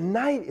 The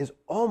night is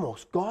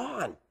almost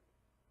gone.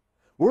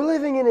 We're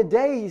living in a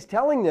day, he's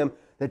telling them,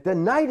 that the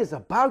night is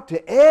about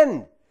to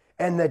end.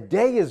 And the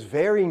day is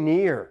very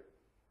near.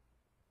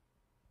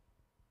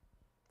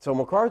 So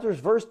MacArthur's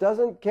verse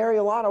doesn't carry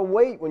a lot of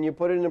weight when you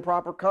put it in the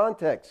proper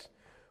context.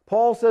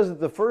 Paul says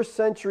that the first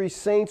century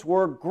saints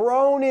were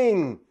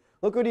groaning.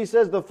 Look what he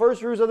says, the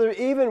first fruits of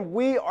the, even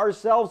we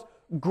ourselves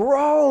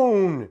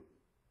groan.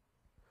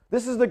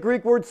 This is the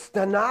Greek word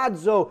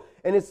stenazo,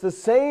 and it's the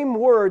same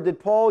word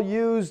that Paul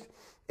used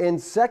in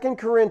 2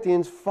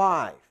 Corinthians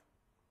 5.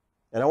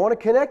 And I want to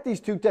connect these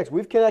two texts.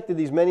 We've connected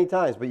these many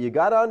times, but you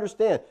got to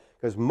understand,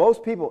 because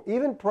most people,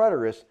 even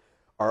preterists,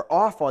 are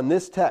off on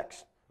this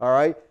text. All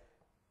right?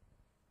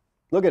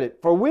 Look at it.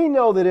 For we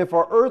know that if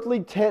our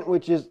earthly tent,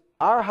 which is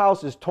our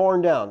house, is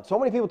torn down. So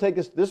many people take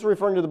this is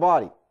referring to the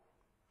body.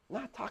 I'm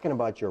not talking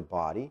about your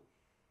body.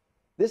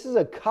 This is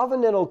a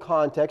covenantal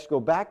context. Go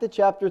back to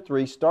chapter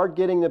 3. Start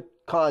getting the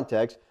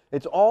context.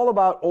 It's all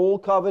about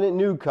old covenant,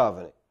 new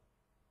covenant.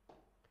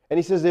 And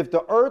he says if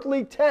the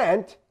earthly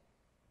tent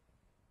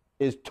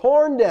is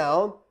torn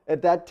down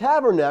at that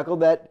tabernacle,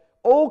 that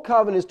old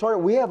covenant is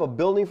torn. We have a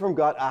building from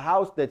God, a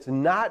house that's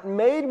not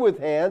made with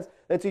hands,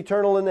 that's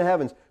eternal in the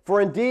heavens.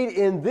 For indeed,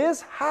 in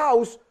this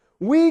house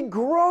we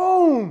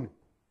groan.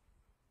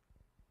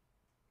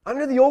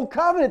 Under the old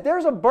covenant,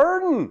 there's a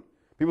burden.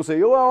 People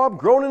say, oh, I'm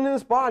groaning in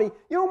this body.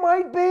 You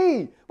might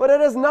be, but it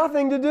has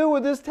nothing to do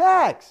with this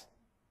text.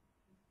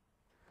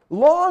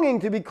 Longing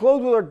to be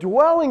clothed with our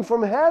dwelling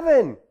from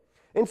heaven.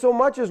 In so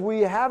much as we,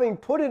 having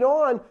put it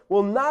on,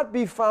 will not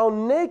be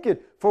found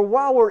naked. For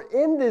while we're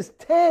in this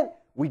tent,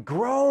 we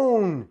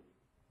groan,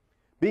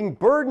 being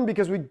burdened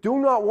because we do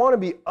not want to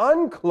be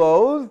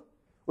unclothed.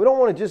 We don't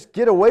want to just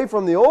get away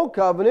from the old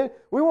covenant.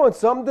 We want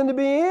something to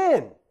be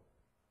in.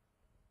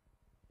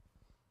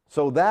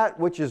 So that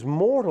which is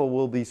mortal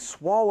will be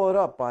swallowed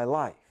up by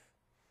life.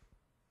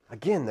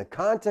 Again, the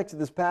context of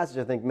this passage,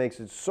 I think, makes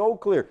it so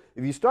clear.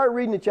 If you start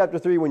reading to chapter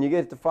 3, when you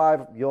get to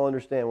 5, you'll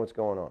understand what's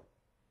going on.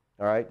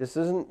 All right? This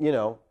isn't,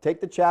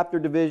 take the chapter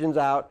divisions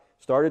out.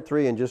 Start at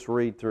 3 and just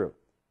read through.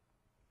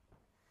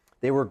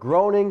 They were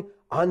groaning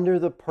under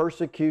the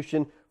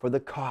persecution for the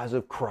cause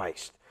of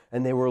Christ,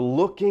 and they were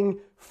looking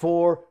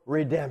for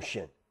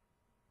redemption.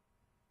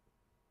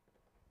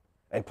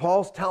 And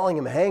Paul's telling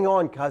him, hang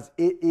on, because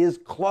it is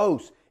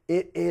close.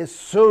 It is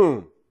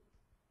soon.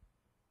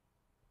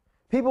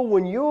 People,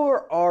 when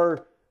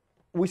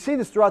we see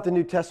this throughout the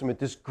New Testament,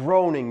 this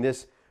groaning,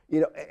 this,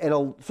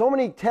 and so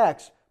many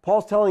texts,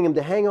 Paul's telling them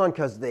to hang on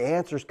because the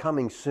answer's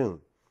coming soon.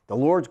 The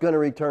Lord's going to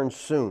return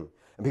soon.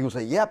 And people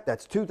say, yep,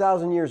 that's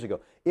 2,000 years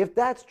ago. If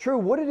that's true,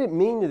 what did it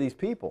mean to these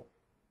people?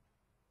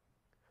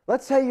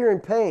 Let's say you're in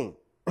pain.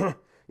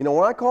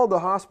 When I called the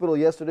hospital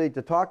yesterday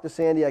to talk to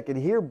Sandy, I could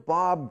hear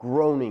Bob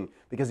groaning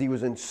because he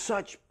was in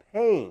such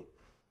pain.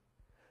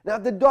 Now,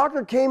 if the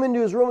doctor came into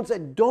his room and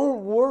said,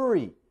 don't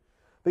worry,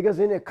 because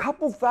in a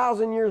couple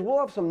thousand years, we'll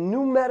have some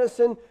new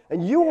medicine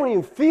and you won't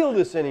even feel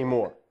this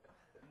anymore.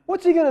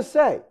 What's he going to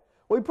say?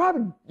 Well, he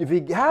probably, if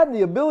he had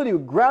the ability,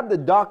 would grab the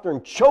doctor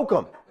and choke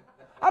him.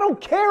 I don't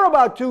care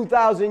about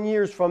 2,000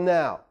 years from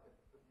now.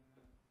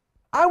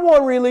 I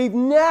want relief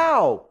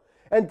now.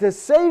 And to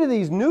say to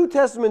these New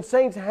Testament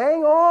saints,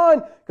 hang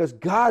on, because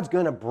God's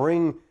going to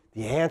bring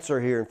the answer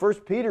here. In 1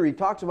 Peter, he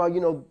talks about,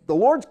 the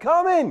Lord's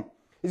coming.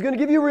 He's going to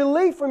give you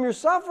relief from your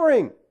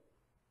suffering.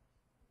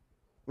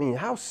 I mean,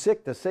 how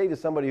sick to say to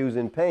somebody who's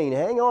in pain,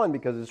 hang on,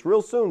 because it's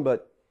real soon,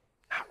 but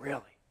not really.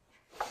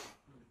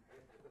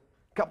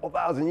 A couple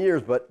thousand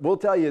years, but we'll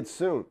tell you it's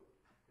soon.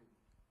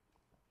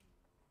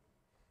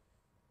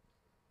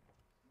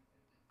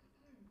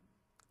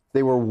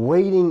 They were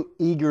waiting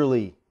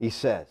eagerly, he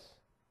says.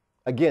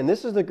 Again,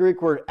 this is the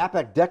Greek word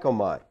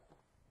apekdekomai.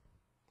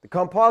 The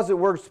composite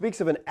word speaks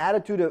of an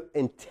attitude of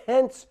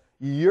intense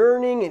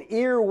yearning and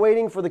eager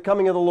waiting for the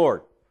coming of the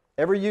Lord.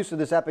 Every use of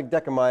this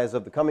apekdekomai is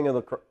of the coming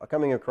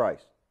of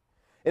Christ.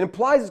 It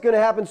implies it's going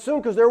to happen soon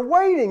because they're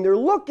waiting, they're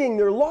looking,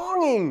 they're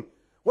longing.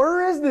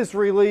 Where is this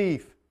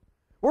relief?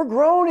 We're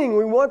groaning.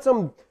 We want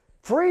some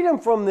freedom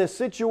from this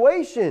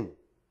situation.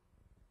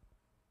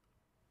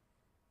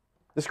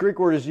 This Greek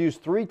word is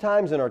used 3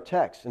 times in our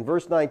text. In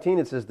verse 19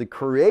 it says, the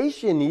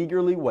creation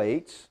eagerly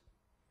waits.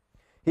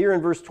 Here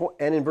in verse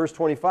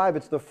 25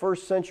 it's the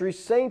first century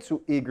saints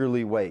who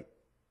eagerly wait.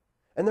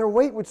 And their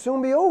wait would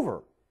soon be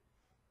over.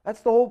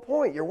 That's the whole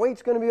point. Your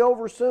wait's going to be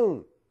over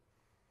soon.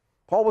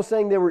 Paul was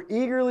saying they were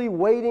eagerly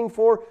waiting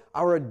for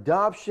our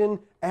adoption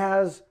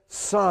as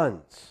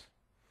sons.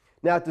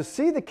 Now, to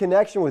see the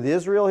connection with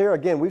Israel here,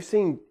 again, we've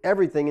seen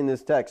everything in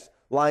this text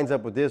lines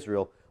up with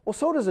Israel. Well,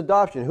 so does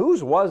adoption.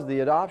 Whose was the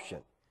adoption?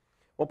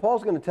 Well,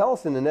 Paul's going to tell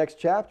us in the next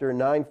chapter, in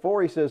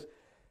 9:4, he says,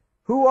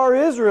 who are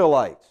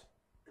Israelites?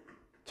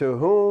 To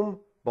whom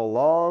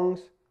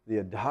belongs the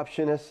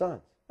adoption as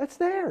sons? That's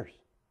theirs.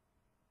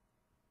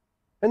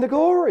 And the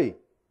glory,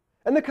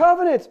 and the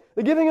covenants,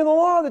 the giving of the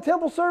law, the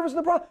temple service, and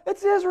the promise.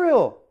 It's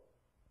Israel.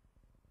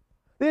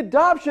 The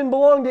adoption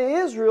belonged to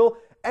Israel,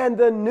 and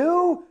the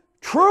new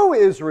true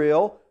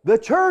Israel, the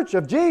church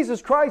of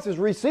Jesus Christ, is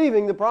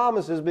receiving the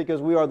promises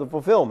because we are the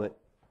fulfillment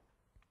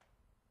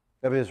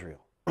of Israel.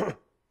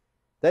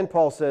 Then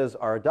Paul says,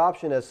 our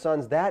adoption as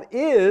sons, that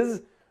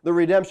is the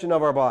redemption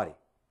of our body.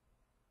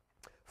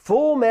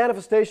 Full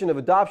manifestation of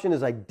adoption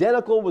is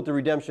identical with the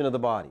redemption of the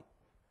body.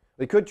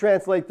 We could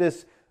translate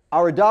this,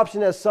 our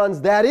adoption as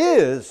sons, that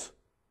is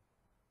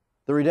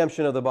the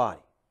redemption of the body.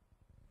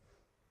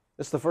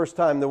 This is the first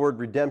time the word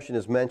redemption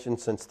is mentioned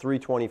since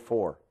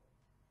 324.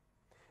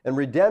 And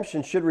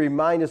redemption should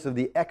remind us of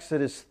the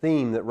Exodus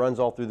theme that runs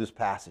all through this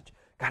passage.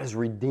 God is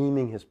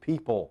redeeming His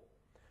people.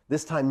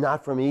 This time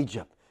not from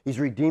Egypt. He's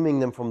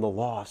redeeming them from the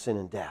law, sin,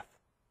 and death.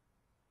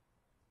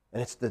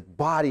 And it's the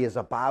body is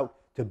about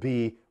to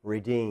be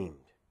redeemed.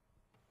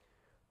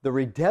 The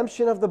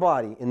redemption of the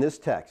body in this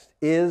text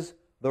is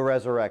the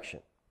resurrection.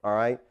 All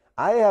right?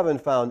 I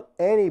haven't found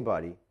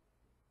anybody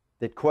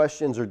that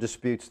questions or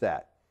disputes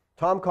that.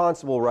 Tom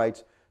Constable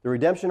writes, the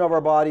redemption of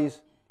our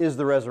bodies is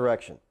the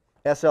resurrection.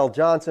 S.L.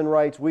 Johnson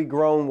writes, we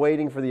groan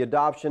waiting for the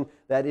adoption,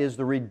 that is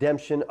the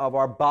redemption of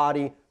our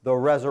body, the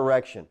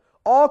resurrection.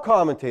 All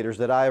commentators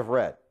that I have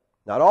read,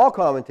 not all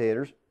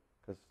commentators,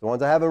 because the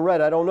ones I haven't read,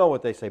 I don't know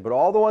what they say, but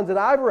all the ones that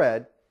I've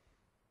read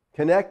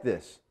connect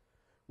this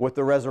with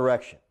the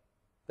resurrection.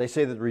 They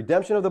say that the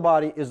redemption of the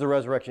body is the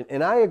resurrection,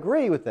 and I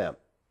agree with them.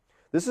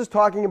 This is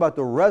talking about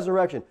the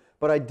resurrection,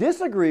 but I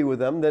disagree with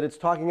them that it's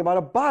talking about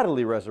a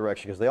bodily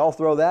resurrection, because they all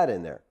throw that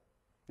in there.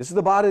 This is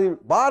the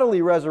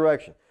bodily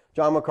resurrection.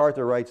 John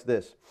MacArthur writes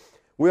this,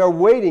 we are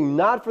waiting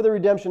not for the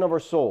redemption of our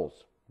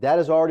souls. That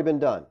has already been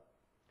done.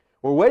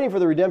 We're waiting for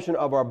the redemption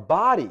of our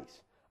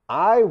bodies.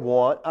 I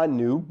want a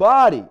new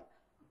body.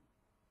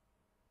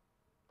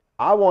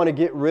 I want to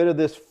get rid of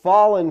this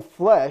fallen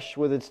flesh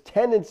with its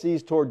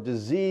tendencies toward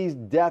disease,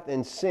 death,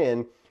 and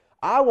sin.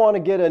 I want to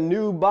get a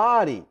new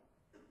body.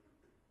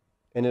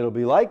 And it'll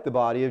be like the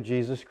body of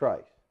Jesus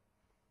Christ.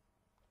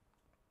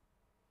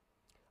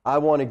 I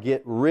want to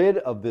get rid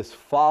of this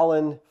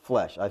fallen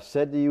flesh. I've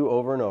said to you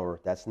over and over,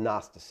 that's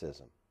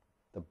Gnosticism.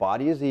 The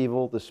body is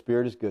evil, the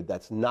spirit is good.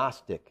 That's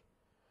Gnostic.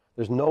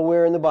 There's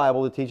nowhere in the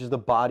Bible that teaches the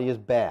body is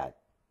bad.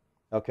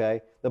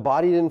 Okay? The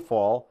body didn't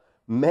fall.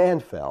 Man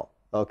fell.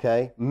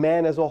 Okay?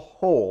 Man as a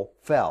whole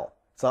fell.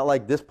 It's not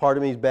like this part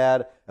of me is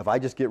bad. If I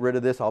just get rid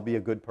of this, I'll be a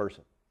good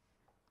person.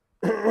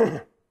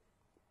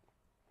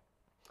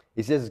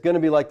 He says it's going to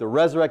be like the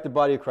resurrected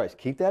body of Christ.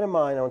 Keep that in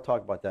mind. I want to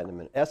talk about that in a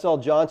minute. S.L.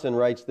 Johnson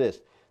writes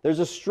this. There's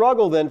a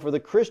struggle then for the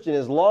Christian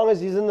as long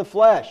as he's in the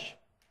flesh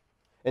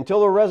until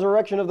the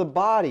resurrection of the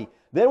body.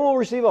 Then we'll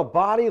receive a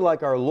body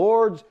like our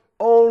Lord's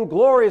own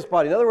glorious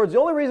body. In other words, the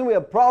only reason we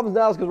have problems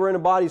now is because we're in a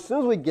body. As soon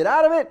as we get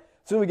out of it,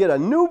 as soon as we get a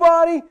new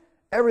body,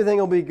 everything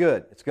will be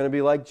good. It's going to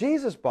be like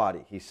Jesus'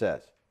 body, he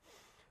says.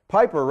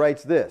 Piper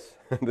writes this.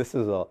 This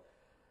is a...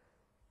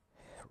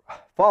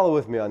 Follow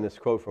with me on this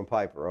quote from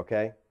Piper,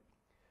 okay?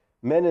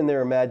 Men in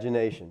their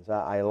imaginations.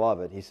 I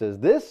love it. He says,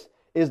 this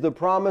is the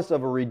promise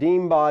of a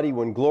redeemed body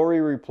when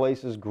glory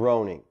replaces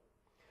groaning.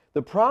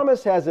 The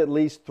promise has at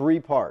least three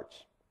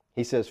parts.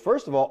 He says,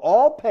 first of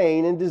all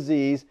pain and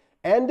disease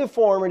and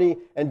deformity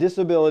and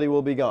disability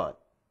will be gone.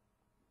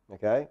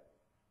 Okay?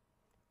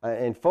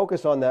 And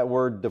focus on that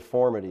word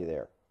deformity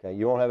there. Okay?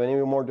 You won't have any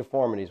more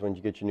deformities when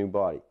you get your new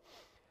body.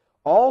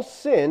 All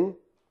sin,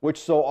 which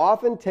so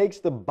often takes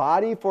the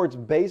body for its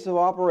base of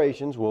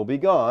operations, will be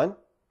gone.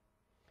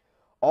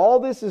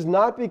 All this is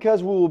not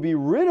because we will be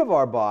rid of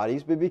our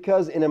bodies, but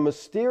because in a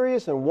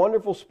mysterious and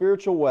wonderful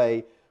spiritual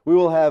way, we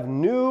will have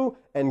new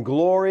and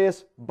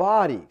glorious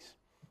bodies,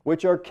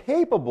 which are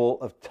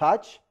capable of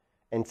touch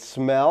and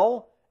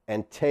smell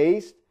and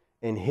taste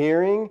and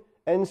hearing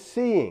and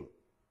seeing.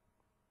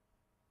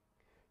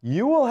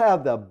 You will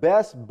have the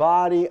best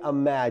body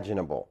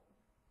imaginable.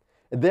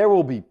 There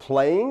will be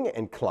playing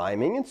and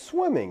climbing and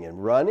swimming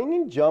and running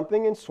and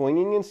jumping and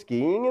swinging and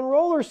skiing and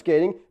roller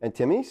skating and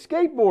Timmy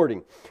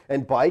skateboarding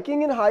and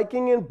biking and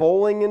hiking and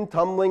bowling and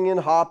tumbling and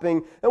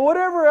hopping and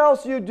whatever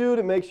else you do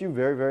that makes you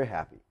very, very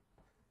happy.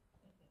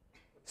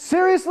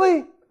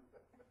 Seriously?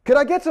 Could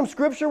I get some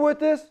scripture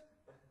with this?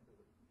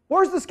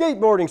 Where's the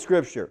skateboarding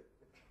scripture?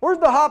 Where's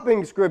the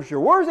hopping scripture?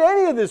 Where's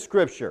any of this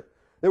scripture?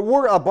 That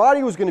a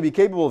body was going to be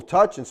capable of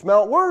touch and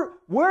smell.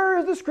 Where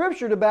is the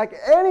scripture to back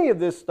any of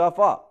this stuff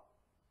up?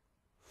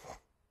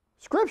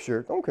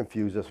 Scripture, don't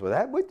confuse us with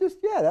that.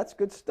 Yeah, that's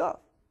good stuff.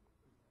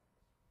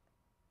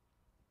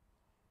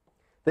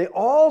 They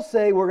all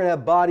say we're going to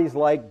have bodies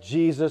like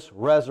Jesus'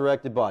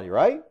 resurrected body,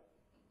 right?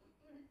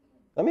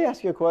 Let me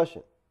ask you a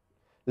question.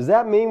 Does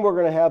that mean we're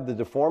going to have the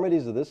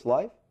deformities of this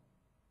life?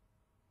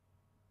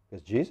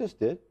 Because Jesus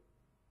did.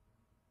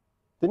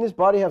 Didn't his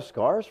body have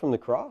scars from the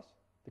cross?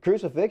 The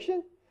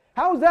crucifixion?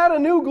 How is that a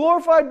new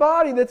glorified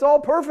body that's all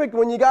perfect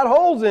when you got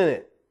holes in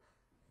it?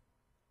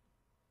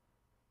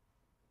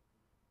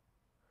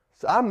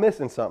 So I'm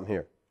missing something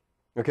here,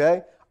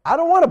 okay? I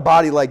don't want a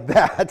body like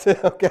that,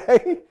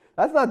 okay?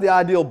 That's not the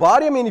ideal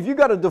body. I mean, if you've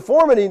got a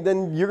deformity,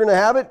 then you're going to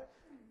have it.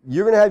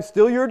 You're going to have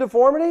still your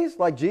deformities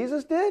like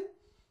Jesus did?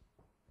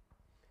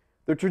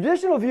 The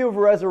traditional view of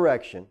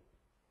resurrection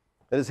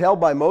that is held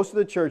by most of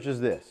the church is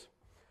this.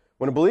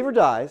 When a believer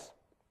dies,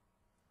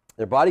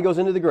 their body goes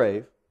into the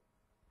grave,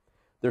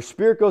 their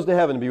spirit goes to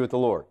heaven to be with the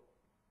Lord.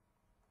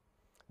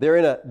 They're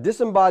in a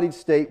disembodied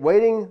state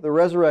waiting the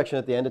resurrection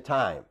at the end of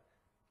time.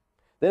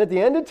 Then at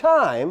the end of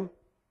time,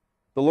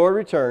 the Lord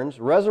returns,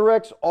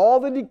 resurrects all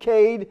the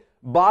decayed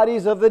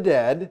bodies of the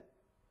dead,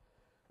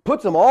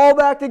 puts them all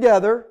back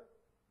together,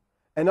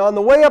 and on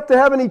the way up to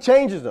heaven, he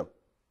changes them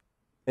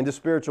into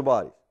spiritual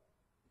bodies.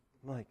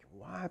 I'm like,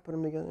 why put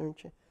them together and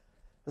change?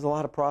 There's a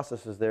lot of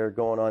processes there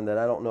going on that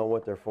I don't know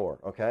what they're for,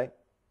 okay?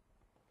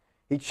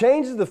 He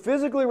changes the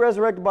physically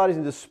resurrected bodies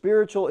into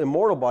spiritual,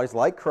 immortal bodies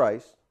like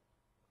Christ.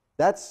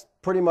 That's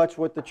pretty much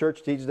what the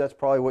church teaches. That's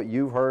probably what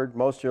you've heard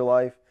most of your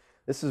life.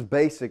 This is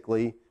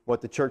basically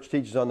what the church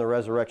teaches on the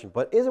resurrection,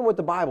 but isn't what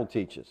the Bible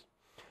teaches.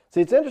 See,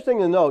 it's interesting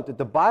to note that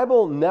the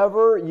Bible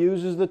never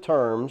uses the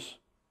terms,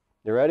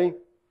 you ready?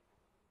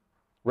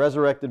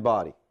 Resurrected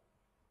body.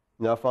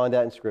 You'll not find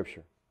that in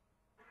Scripture.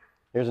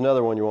 Here's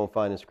another one you won't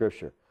find in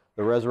Scripture.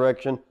 The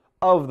resurrection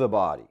of the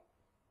body.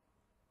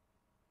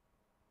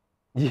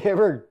 You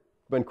ever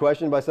been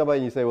questioned by somebody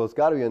and you say, well, it's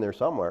got to be in there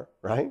somewhere,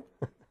 right?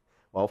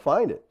 Well,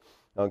 find it,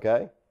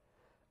 okay?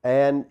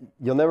 And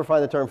you'll never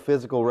find the term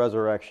physical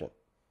resurrection.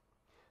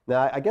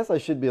 Now, I guess I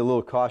should be a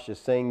little cautious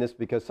saying this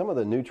because some of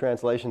the new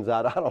translations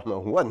out, I don't know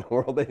what in the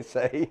world they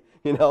say.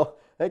 You know,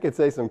 they could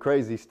say some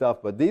crazy stuff,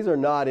 but these are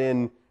not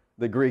in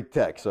the Greek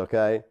text,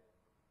 okay?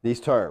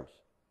 These terms.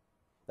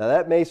 Now,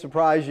 that may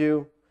surprise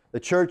you. The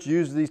church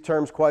uses these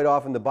terms quite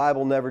often. The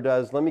Bible never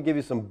does. Let me give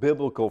you some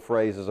biblical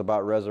phrases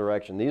about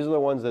resurrection. These are the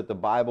ones that the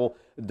Bible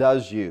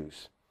does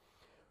use.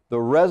 The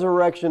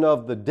resurrection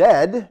of the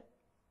dead,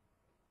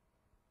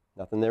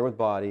 nothing there with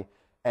body,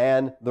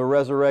 and the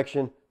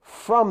resurrection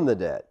from the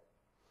dead.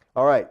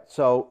 All right,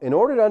 so in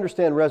order to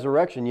understand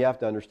resurrection, you have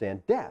to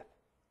understand death,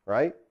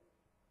 right?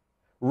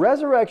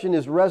 Resurrection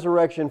is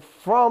resurrection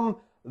from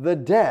the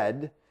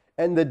dead,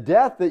 and the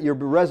death that you're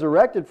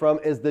resurrected from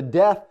is the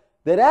death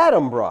that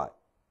Adam brought.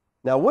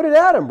 Now, what did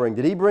Adam bring?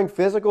 Did he bring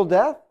physical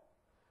death?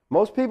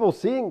 Most people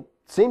seem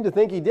to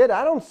think he did.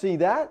 I don't see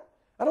that.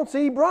 I don't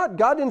see he brought.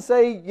 God didn't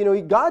say,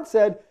 God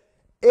said,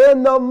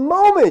 And the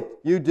moment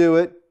you do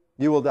it,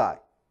 you will die.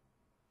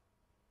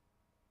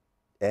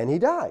 And he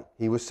died.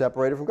 He was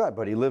separated from God,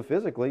 but he lived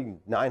physically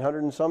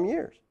 900 and some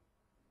years.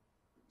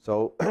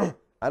 So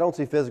I don't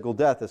see physical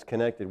death as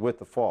connected with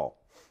the fall.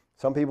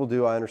 Some people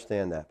do, I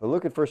understand that. But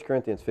look at 1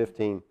 Corinthians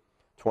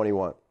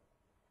 15:21.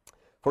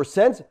 For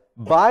since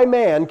by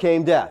man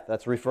came death,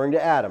 that's referring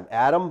to Adam.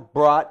 Adam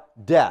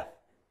brought death,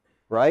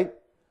 right?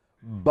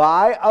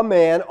 By a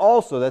man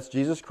also, that's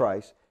Jesus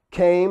Christ,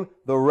 came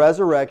the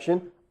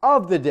resurrection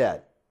of the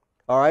dead.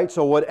 All right,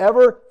 so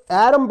whatever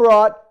Adam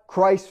brought,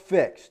 Christ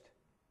fixed.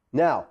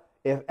 Now,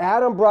 if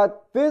Adam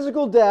brought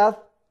physical death,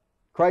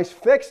 Christ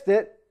fixed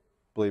it,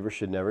 believers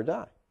should never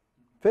die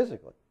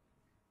physically.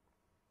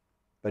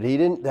 But he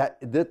didn't,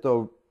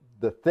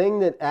 the thing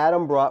that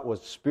Adam brought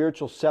was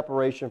spiritual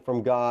separation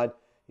from God.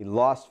 He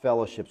lost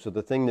fellowship. So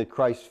the thing that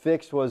Christ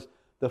fixed was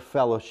the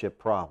fellowship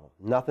problem.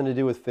 Nothing to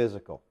do with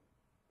physical.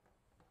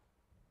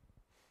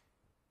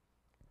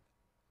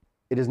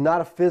 It is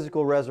not a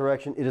physical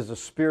resurrection, it is a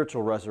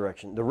spiritual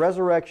resurrection. The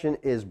resurrection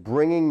is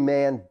bringing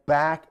man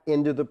back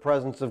into the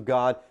presence of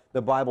God.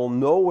 The Bible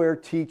nowhere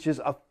teaches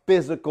a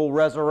physical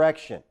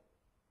resurrection.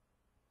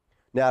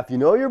 Now, if you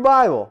know your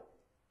Bible,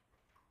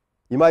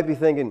 you might be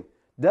thinking,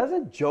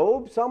 doesn't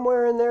Job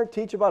somewhere in there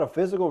teach about a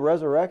physical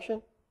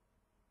resurrection?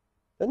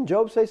 Doesn't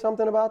Job say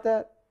something about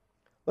that?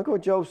 Look at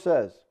what Job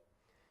says.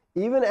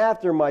 Even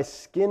after my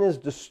skin is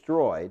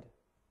destroyed,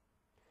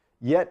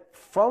 yet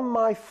from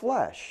my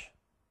flesh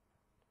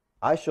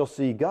I shall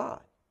see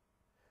God,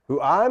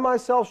 who I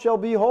myself shall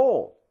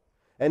behold,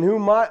 and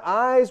whom my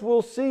eyes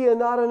will see and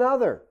not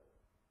another.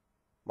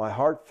 My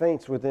heart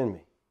faints within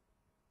me.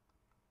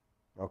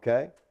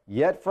 Okay?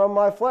 Yet from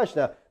my flesh.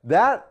 Now,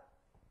 that,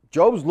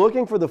 Job's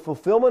looking for the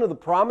fulfillment of the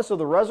promise of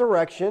the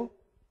resurrection,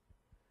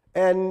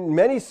 and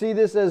many see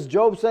this as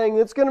Job saying,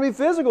 it's going to be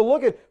physical.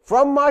 Look at,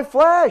 from my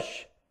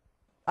flesh,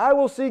 I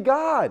will see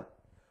God.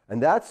 And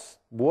that's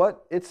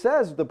what it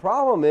says. The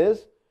problem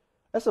is,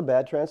 that's a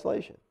bad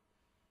translation.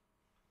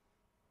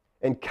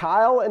 And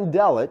Kyle and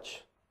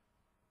Delich,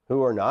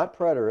 who are not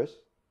preterists,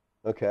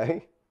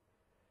 okay,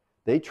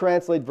 they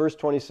translate verse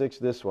 26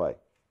 this way.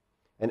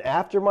 And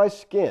after my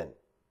skin,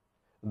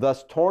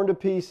 thus torn to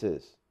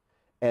pieces,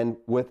 and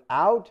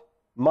without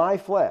my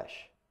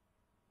flesh,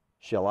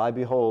 shall I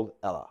behold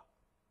Elah.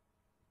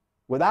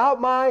 Without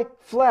my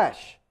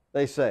flesh,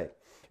 they say.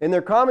 In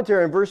their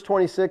commentary on verse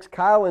 26,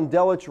 Kyle and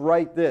Delich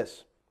write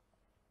this.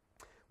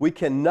 We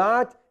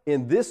cannot,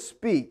 in this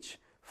speech,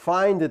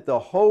 find that the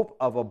hope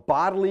of a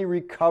bodily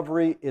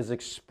recovery is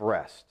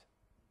expressed.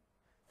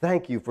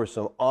 Thank you for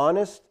some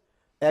honest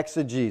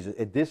exegesis.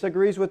 It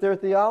disagrees with their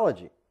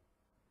theology,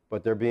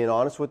 but they're being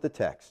honest with the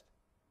text.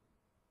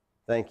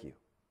 Thank you.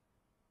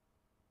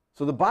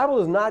 So the Bible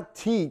does not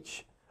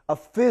teach a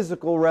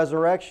physical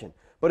resurrection,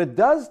 but it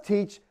does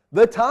teach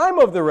the time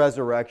of the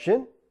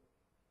resurrection.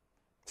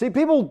 See,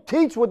 people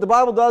teach what the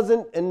Bible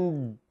doesn't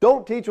and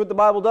don't teach what the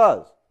Bible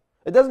does.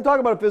 It doesn't talk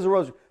about a physical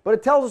resurrection, but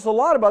it tells us a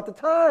lot about the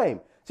time.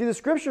 See, the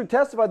Scripture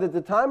testified that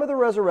the time of the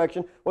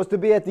resurrection was to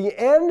be at the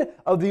end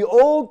of the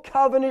Old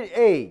Covenant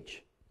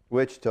age,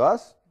 which to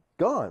us,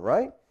 gone,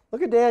 right?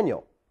 Look at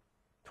Daniel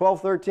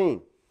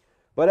 12:13.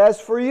 But as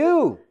for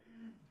you,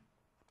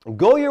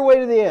 go your way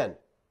to the end.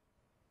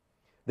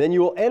 Then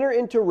you will enter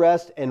into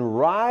rest and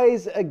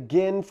rise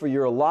again for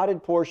your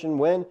allotted portion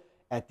when?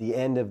 At the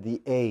end of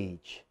the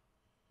age.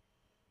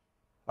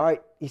 All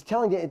right, he's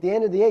telling you at the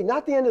end of the age,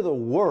 not the end of the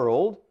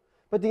world,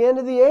 but the end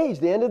of the age,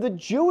 the end of the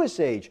Jewish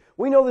age.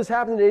 We know this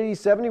happened in AD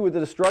 70 with the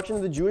destruction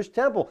of the Jewish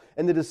temple.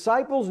 And the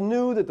disciples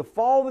knew that the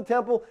fall of the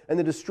temple and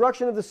the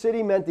destruction of the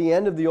city meant the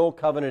end of the Old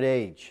Covenant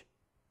age.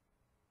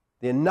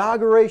 The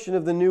inauguration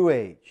of the new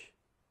age.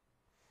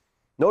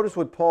 Notice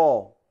what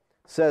Paul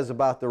says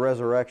about the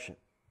resurrection.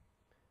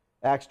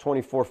 Acts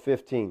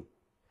 24:15.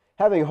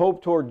 Having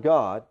hope toward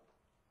God,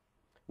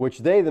 which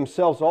they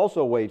themselves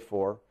also wait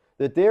for,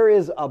 that there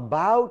is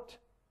about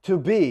to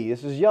be,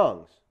 this is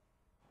Young's,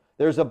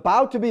 there's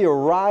about to be a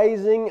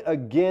rising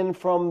again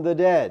from the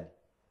dead,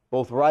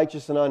 both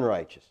righteous and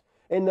unrighteous.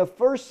 In the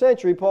first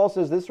century, Paul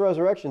says this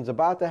resurrection is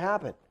about to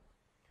happen.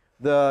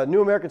 The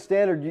New American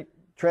Standard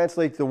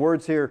translates the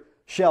words here,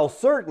 shall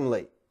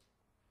certainly.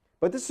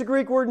 But this is the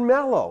Greek word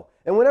mello.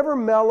 And whenever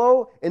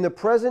mello in the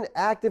present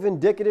active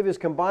indicative is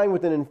combined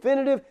with an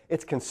infinitive,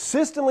 it's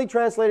consistently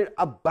translated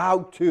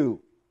about to.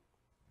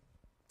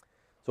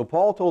 So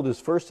Paul told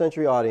his first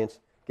century audience,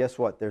 guess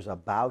what? There's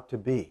about to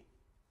be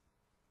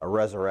a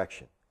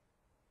resurrection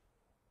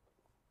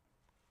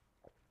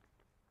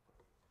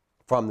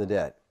from the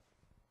dead.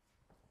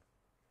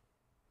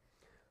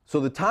 So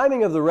the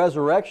timing of the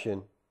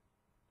resurrection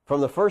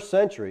from the first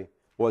century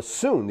was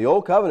soon. The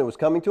Old Covenant was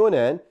coming to an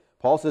end.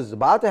 Paul says it's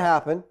about to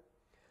happen.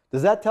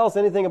 Does that tell us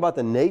anything about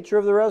the nature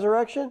of the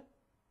resurrection?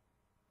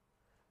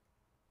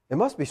 It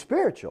must be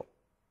spiritual.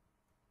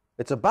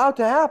 It's about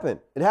to happen.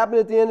 It happened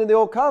at the end of the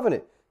Old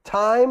Covenant.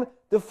 Time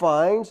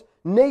defines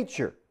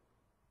nature.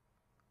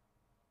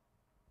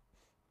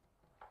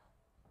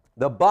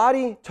 The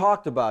body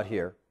talked about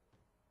here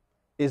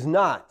is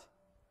not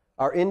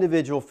our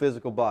individual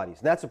physical bodies.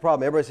 And that's the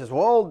problem. Everybody says,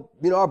 well,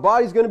 our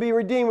body's going to be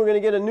redeemed. We're going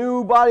to get a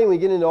new body. And we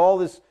get into all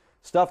this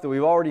stuff that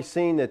we've already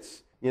seen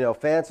that's,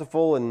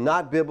 fanciful and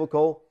not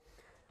biblical.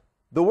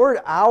 The word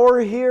our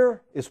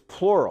here is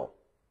plural.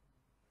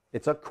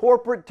 It's a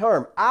corporate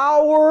term.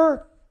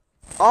 Our,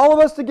 all of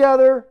us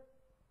together.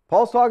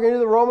 Paul's talking to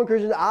the Roman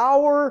Christians.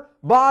 Our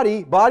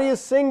body is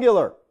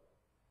singular.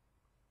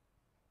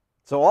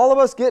 So all of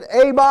us get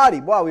a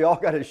body. Wow, we all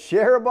got to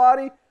share a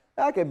body?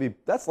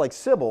 That's like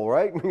Sybil,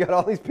 right? We got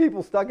all these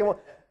people stuck in one.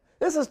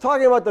 This is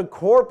talking about the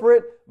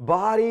corporate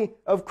body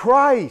of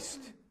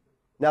Christ.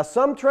 Now,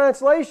 some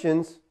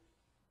translations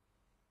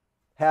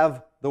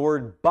have the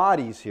word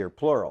bodies here,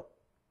 plural,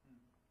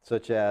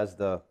 such as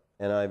the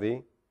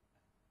NIV.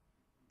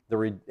 The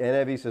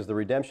NIV says the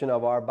redemption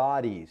of our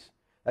bodies.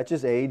 That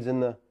just aids in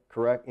the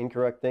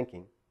incorrect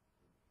thinking.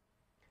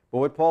 But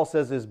what Paul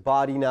says is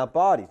body, not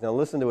bodies. Now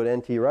listen to what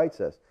N.T. Wright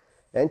says.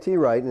 N.T.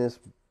 Wright, in his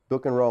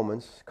book in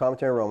Romans,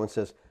 commentary on Romans,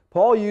 says,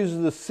 Paul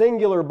uses the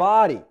singular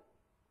body.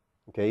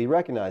 Okay, he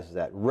recognizes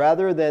that,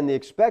 rather than the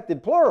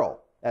expected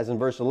plural, as in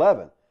verse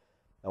 11.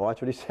 Now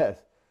watch what he says.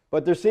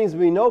 But there seems to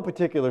be no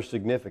particular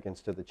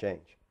significance to the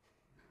change.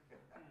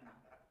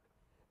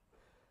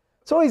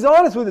 So he's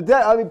honest with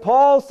it.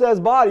 Paul says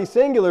body,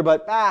 singular,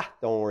 but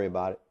don't worry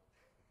about it.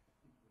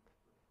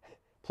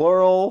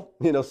 Plural,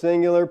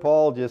 singular,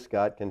 Paul just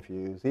got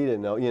confused. He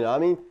didn't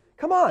know,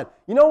 come on.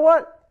 You know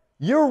what?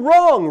 You're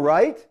wrong,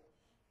 right?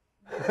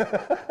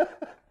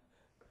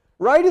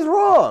 Right is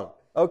wrong.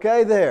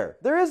 Okay, there.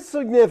 There is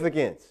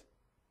significance.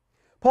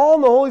 Paul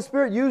and the Holy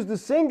Spirit used the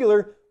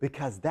singular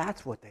because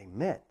that's what they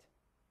meant.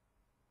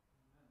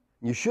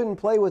 You shouldn't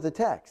play with the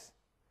text.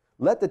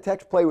 Let the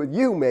text play with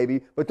you,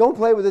 maybe, but don't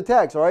play with the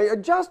text, all right?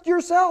 Adjust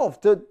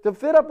yourself to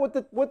fit up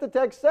what the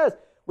text says.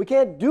 We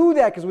can't do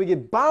that because we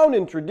get bound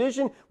in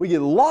tradition. We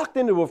get locked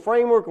into a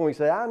framework and we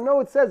say, I know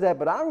it says that,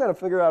 but I'm going to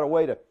figure out a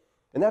way to.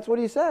 And that's what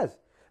he says.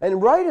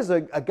 And Wright is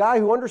a guy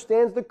who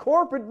understands the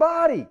corporate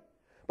body.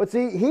 But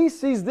see, he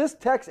sees this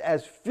text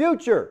as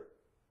future.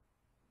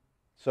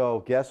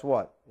 So guess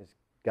what? It's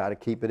got to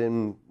keep it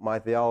in my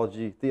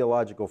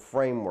theological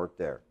framework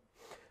there.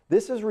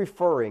 This is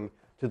referring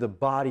to the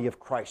body of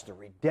Christ, the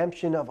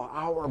redemption of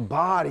our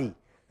body,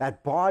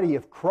 that body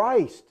of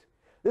Christ.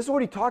 This is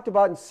what he talked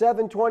about in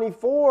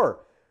 7:24.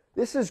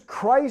 This is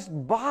Christ's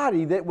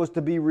body that was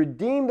to be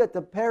redeemed at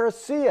the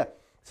parousia.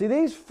 See,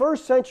 these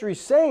first century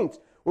saints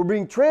were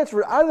being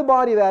transferred out of the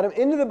body of Adam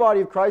into the body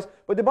of Christ,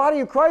 but the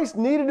body of Christ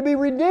needed to be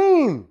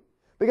redeemed.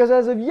 Because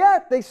as of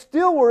yet, they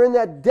still were in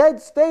that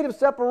dead state of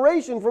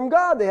separation from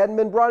God. They hadn't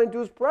been brought into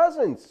His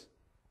presence.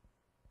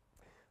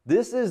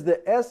 This is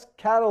the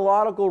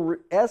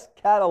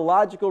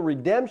eschatological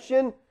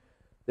redemption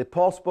that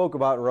Paul spoke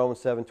about in Romans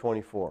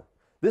 7:24.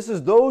 This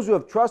is those who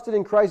have trusted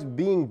in Christ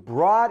being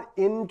brought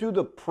into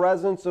the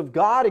presence of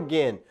God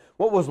again.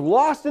 What was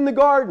lost in the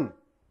garden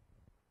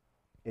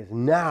is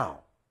now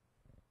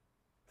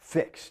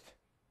fixed.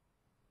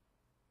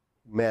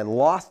 Man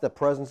lost the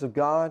presence of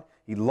God.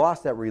 He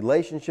lost that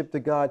relationship to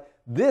God.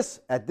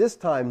 At this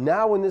time,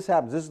 now when this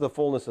happens, this is the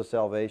fullness of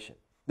salvation.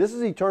 This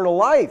is eternal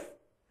life.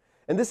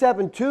 And this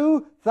happened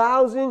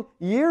 2,000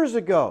 years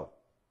ago.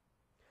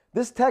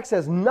 This text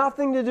has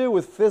nothing to do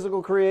with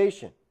physical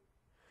creation.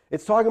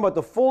 It's talking about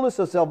the fullness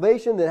of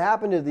salvation that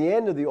happened at the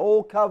end of the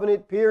Old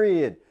Covenant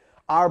period.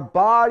 Our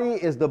body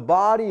is the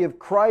body of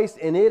Christ,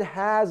 and it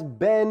has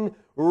been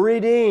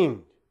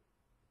redeemed.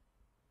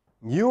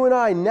 You and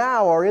I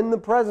now are in the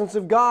presence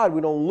of God.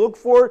 We don't look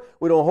for it.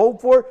 We don't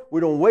hope for it. We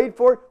don't wait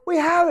for it. We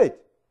have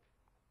it.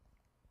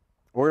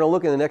 We're going to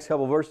look in the next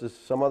couple verses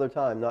some other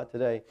time, not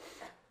today.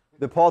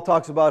 That Paul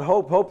talks about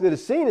hope. Hope that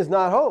is seen is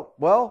not hope.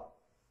 Well,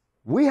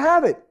 we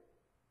have it.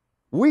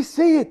 We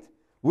see it.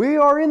 We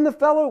are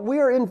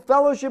in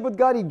fellowship with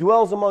God. He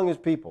dwells among His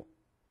people.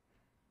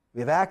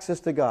 We have access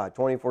to God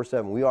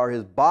 24/7. We are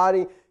His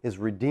body, His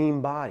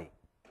redeemed body.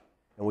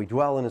 And we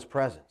dwell in His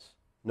presence.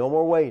 No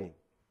more waiting.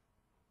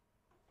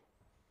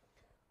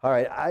 All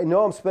right, I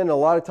know I'm spending a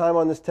lot of time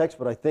on this text,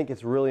 but I think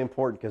it's really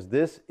important because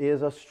this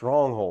is a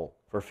stronghold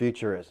for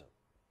futurism.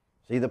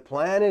 See, the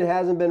planet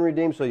hasn't been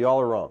redeemed, so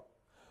y'all are wrong.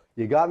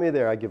 You got me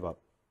there, I give up.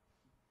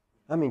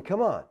 I mean,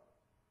 come on.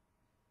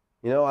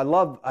 I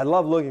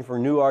love looking for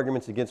new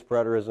arguments against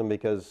preterism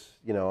because,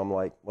 I'm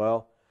like,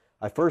 well,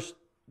 I first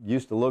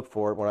used to look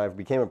for it when I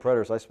became a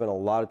preterist. I spent a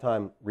lot of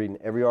time reading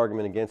every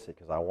argument against it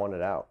because I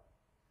wanted out.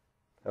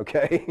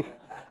 Okay?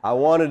 I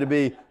wanted to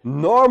be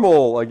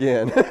normal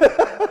again.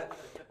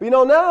 But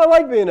now I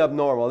like being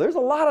abnormal. There's a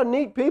lot of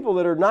neat people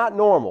that are not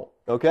normal.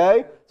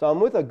 Okay? So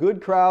I'm with a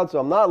good crowd, so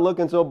I'm not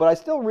looking but I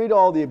still read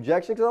all the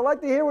objections because I like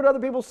to hear what other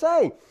people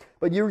say.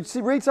 But you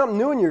read something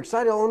new and you're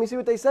excited, let me see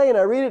what they say, and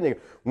I read it and they go,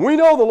 we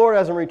know the Lord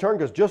hasn't returned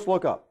because just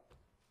look up.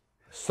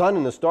 The sun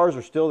and the stars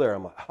are still there.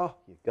 I'm like, oh,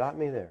 you got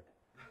me there.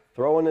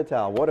 Throw in the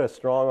towel. What a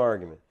strong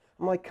argument.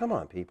 I'm like, come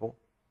on, people.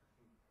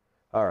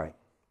 All right,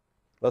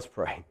 let's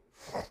pray.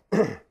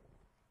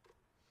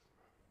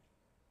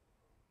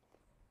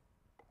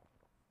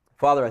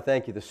 Father, I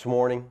thank you this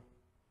morning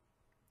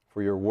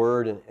for your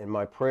word. And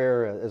my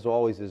prayer, as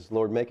always, is,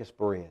 Lord, make us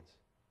Bereans.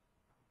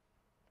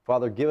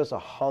 Father, give us a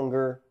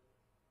hunger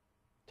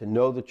to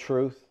know the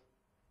truth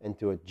and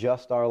to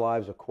adjust our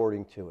lives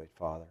according to it,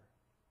 Father.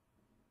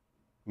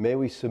 May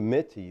we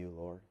submit to you,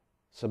 Lord.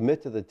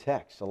 Submit to the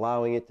text,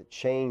 allowing it to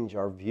change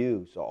our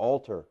views, to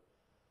alter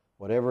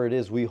whatever it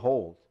is we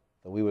hold,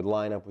 that we would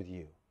line up with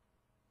you.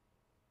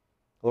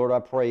 Lord, I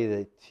pray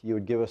that you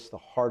would give us the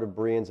heart of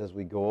Bereans as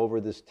we go over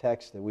this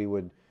text, that we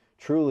would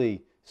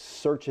truly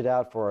search it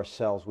out for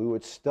ourselves. We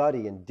would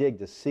study and dig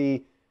to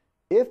see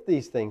if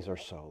these things are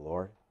so,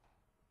 Lord,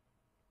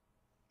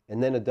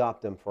 and then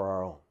adopt them for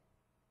our own.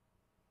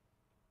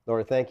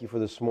 Lord, I thank you for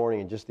this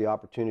morning and just the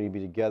opportunity to be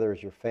together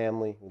as your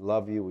family. We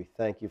love you. We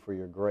thank you for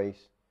your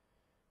grace.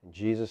 In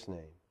Jesus'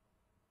 name,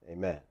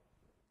 amen.